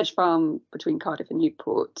veg farm between Cardiff and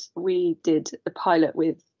Newport. We did a pilot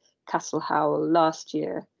with Castle Howell last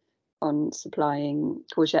year on supplying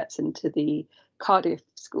courgettes into the Cardiff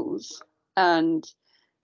schools, and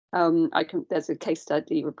there's a case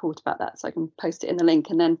study report about that, so I can post it in the link.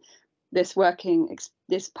 And then this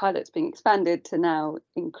pilot's being expanded to now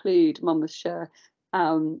include Monmouthshire,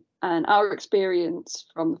 and our experience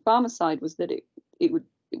from the farmer side was that it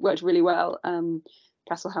worked really well.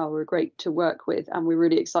 Castle Howell were great to work with, and we're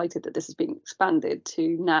really excited that this is being expanded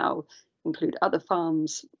to now include other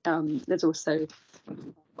farms. There's also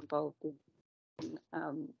involved in,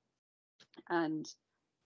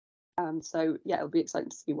 so yeah, it'll be exciting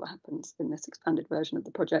to see what happens in this expanded version of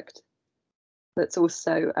the project. That's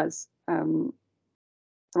also, as someone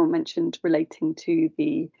mentioned, relating to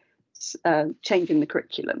the change in the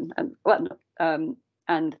curriculum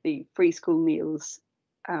and the free school meals,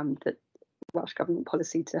 that Welsh Government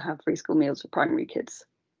policy to have free school meals for primary kids.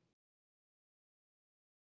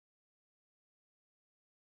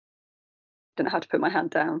 Don't know how to put my hand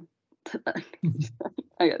down.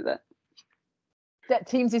 I get that.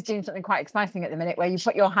 Teams is doing something quite exciting at the minute, where you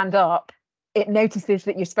put your hand up, it notices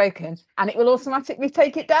that you've spoken, and it will automatically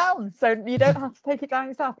take it down, so you don't have to take it down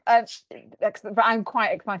yourself. Excellent, but I'm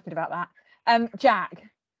quite excited about that. Jack.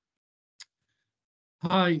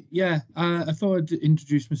 Hi, I thought I'd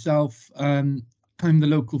introduce myself. I'm the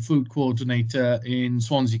local food coordinator in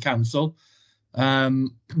Swansea Council.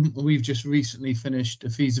 We've just recently finished a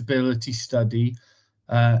feasibility study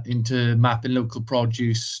into mapping local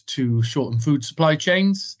produce to shorten food supply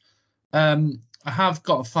chains. I have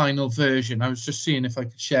got a final version. I was just seeing if I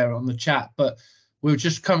could share it on the chat, but we're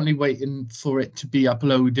just currently waiting for it to be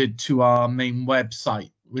uploaded to our main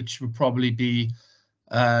website, which will probably be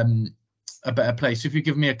a better place. If you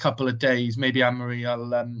give me a couple of days, maybe Anne-Marie,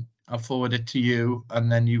 I'll forward it to you,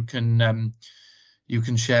 and then you can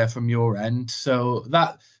share from your end. So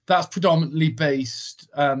that's predominantly based.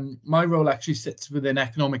 My role actually sits within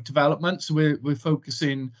economic development, so we're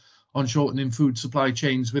focusing on shortening food supply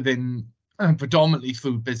chains within predominantly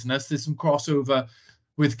food business. There's some crossover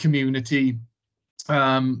with community.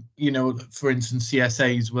 You know, for instance,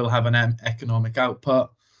 CSAs will have an economic output.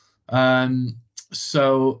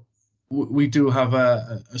 So we do have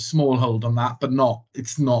a small hold on that, but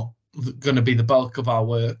it's not going to be the bulk of our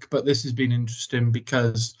work. But this has been interesting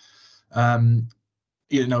because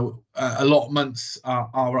you know, allotments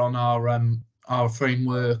are on our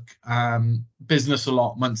framework. Business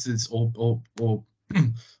allotments is or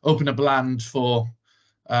open up land for.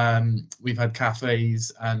 We've had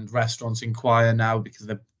cafes and restaurants inquire now because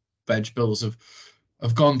the veg bills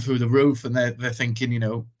have gone through the roof, and they're thinking, you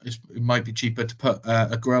know, it might be cheaper to put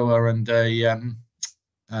a grower and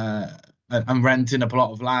renting a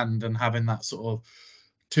plot of land and having that sort of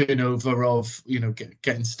turnover of, you know,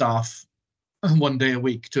 getting staff 1 day a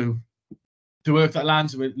week to work that land.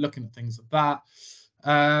 So we're looking at things like that.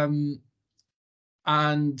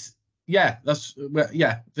 And yeah,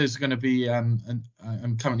 there's going to be and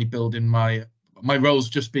I'm currently building my role's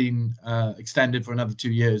just been extended for another 2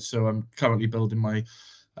 years, so I'm currently building my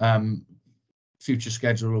future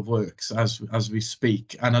schedule of works as we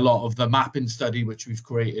speak, and a lot of the mapping study which we've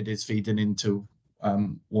created is feeding into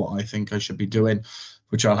what I think I should be doing,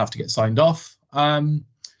 which I'll have to get signed off.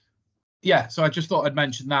 Yeah, so I just thought I'd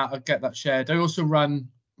mention that. I'll get that shared. I also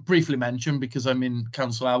briefly mention, because I'm in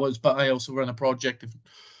council hours, but I also run a project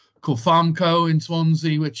called Farmco in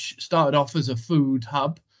Swansea, which started off as a food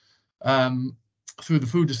hub through the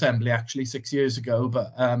food assembly actually 6 years ago,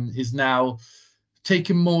 but is now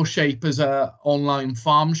taking more shape as a online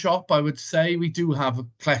farm shop, I would say. We do have a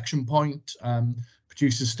collection point.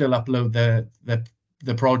 Producers still upload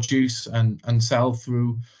their produce and sell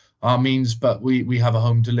through our means, but we have a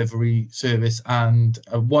home delivery service and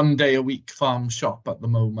a 1 day a week farm shop at the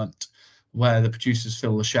moment, where the producers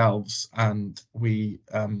fill the shelves and we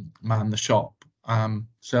man the shop.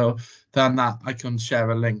 So then that I can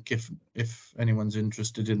share a link if anyone's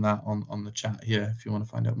interested in that on the chat here, if you want to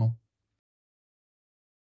find out more.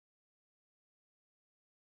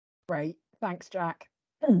 Great, thanks, Jack.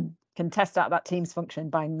 Can test out that Teams function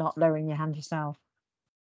by not lowering your hand yourself.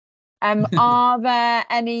 Are there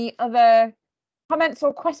any other comments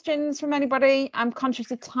or questions from anybody? I'm conscious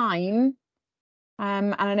of time.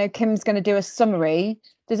 And I know Kim's going to do a summary.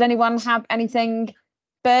 Does anyone have anything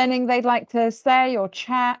burning they'd like to say or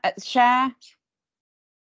share? I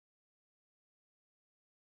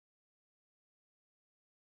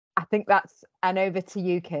think that's over to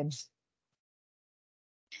you, Kim.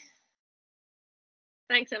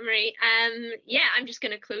 Thanks, Anne-Marie. Yeah, I'm just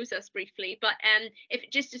going to close us briefly, but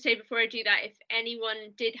if just to say before I do that, if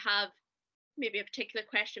anyone did have maybe a particular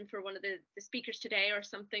question for one of the speakers today, or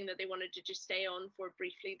something that they wanted to just stay on for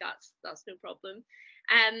briefly, that's no problem.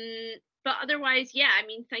 But otherwise, yeah, I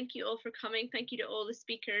mean, thank you all for coming. Thank you to all the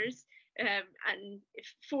speakers, and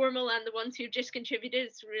if formal and the ones who've just contributed.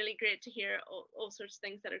 It's really great to hear all sorts of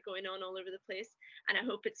things that are going on all over the place, and I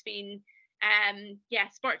hope it's been yeah,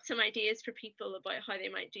 sparked some ideas for people about how they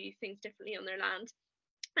might do things differently on their land.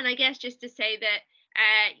 And I guess just to say that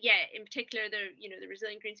yeah, in particular, the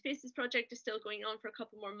Resilient Green Spaces project is still going on for a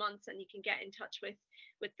couple more months, and you can get in touch with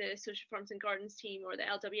the Social Farms and Gardens team or the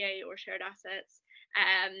LWA or Shared Assets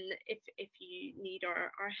if you need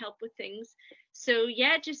our help with things. So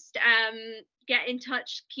yeah, just get in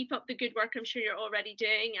touch, keep up the good work I'm sure you're already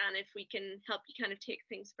doing, and if we can help you kind of take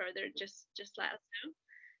things further, just let us know.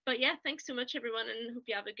 But yeah, thanks so much everyone, and hope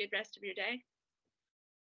you have a good rest of your day.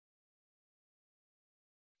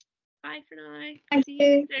 Bye for now. Thank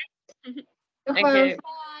you. Thank you.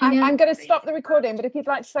 I'm going to stop the recording, but if you'd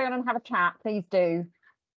like to stay on and have a chat, please do.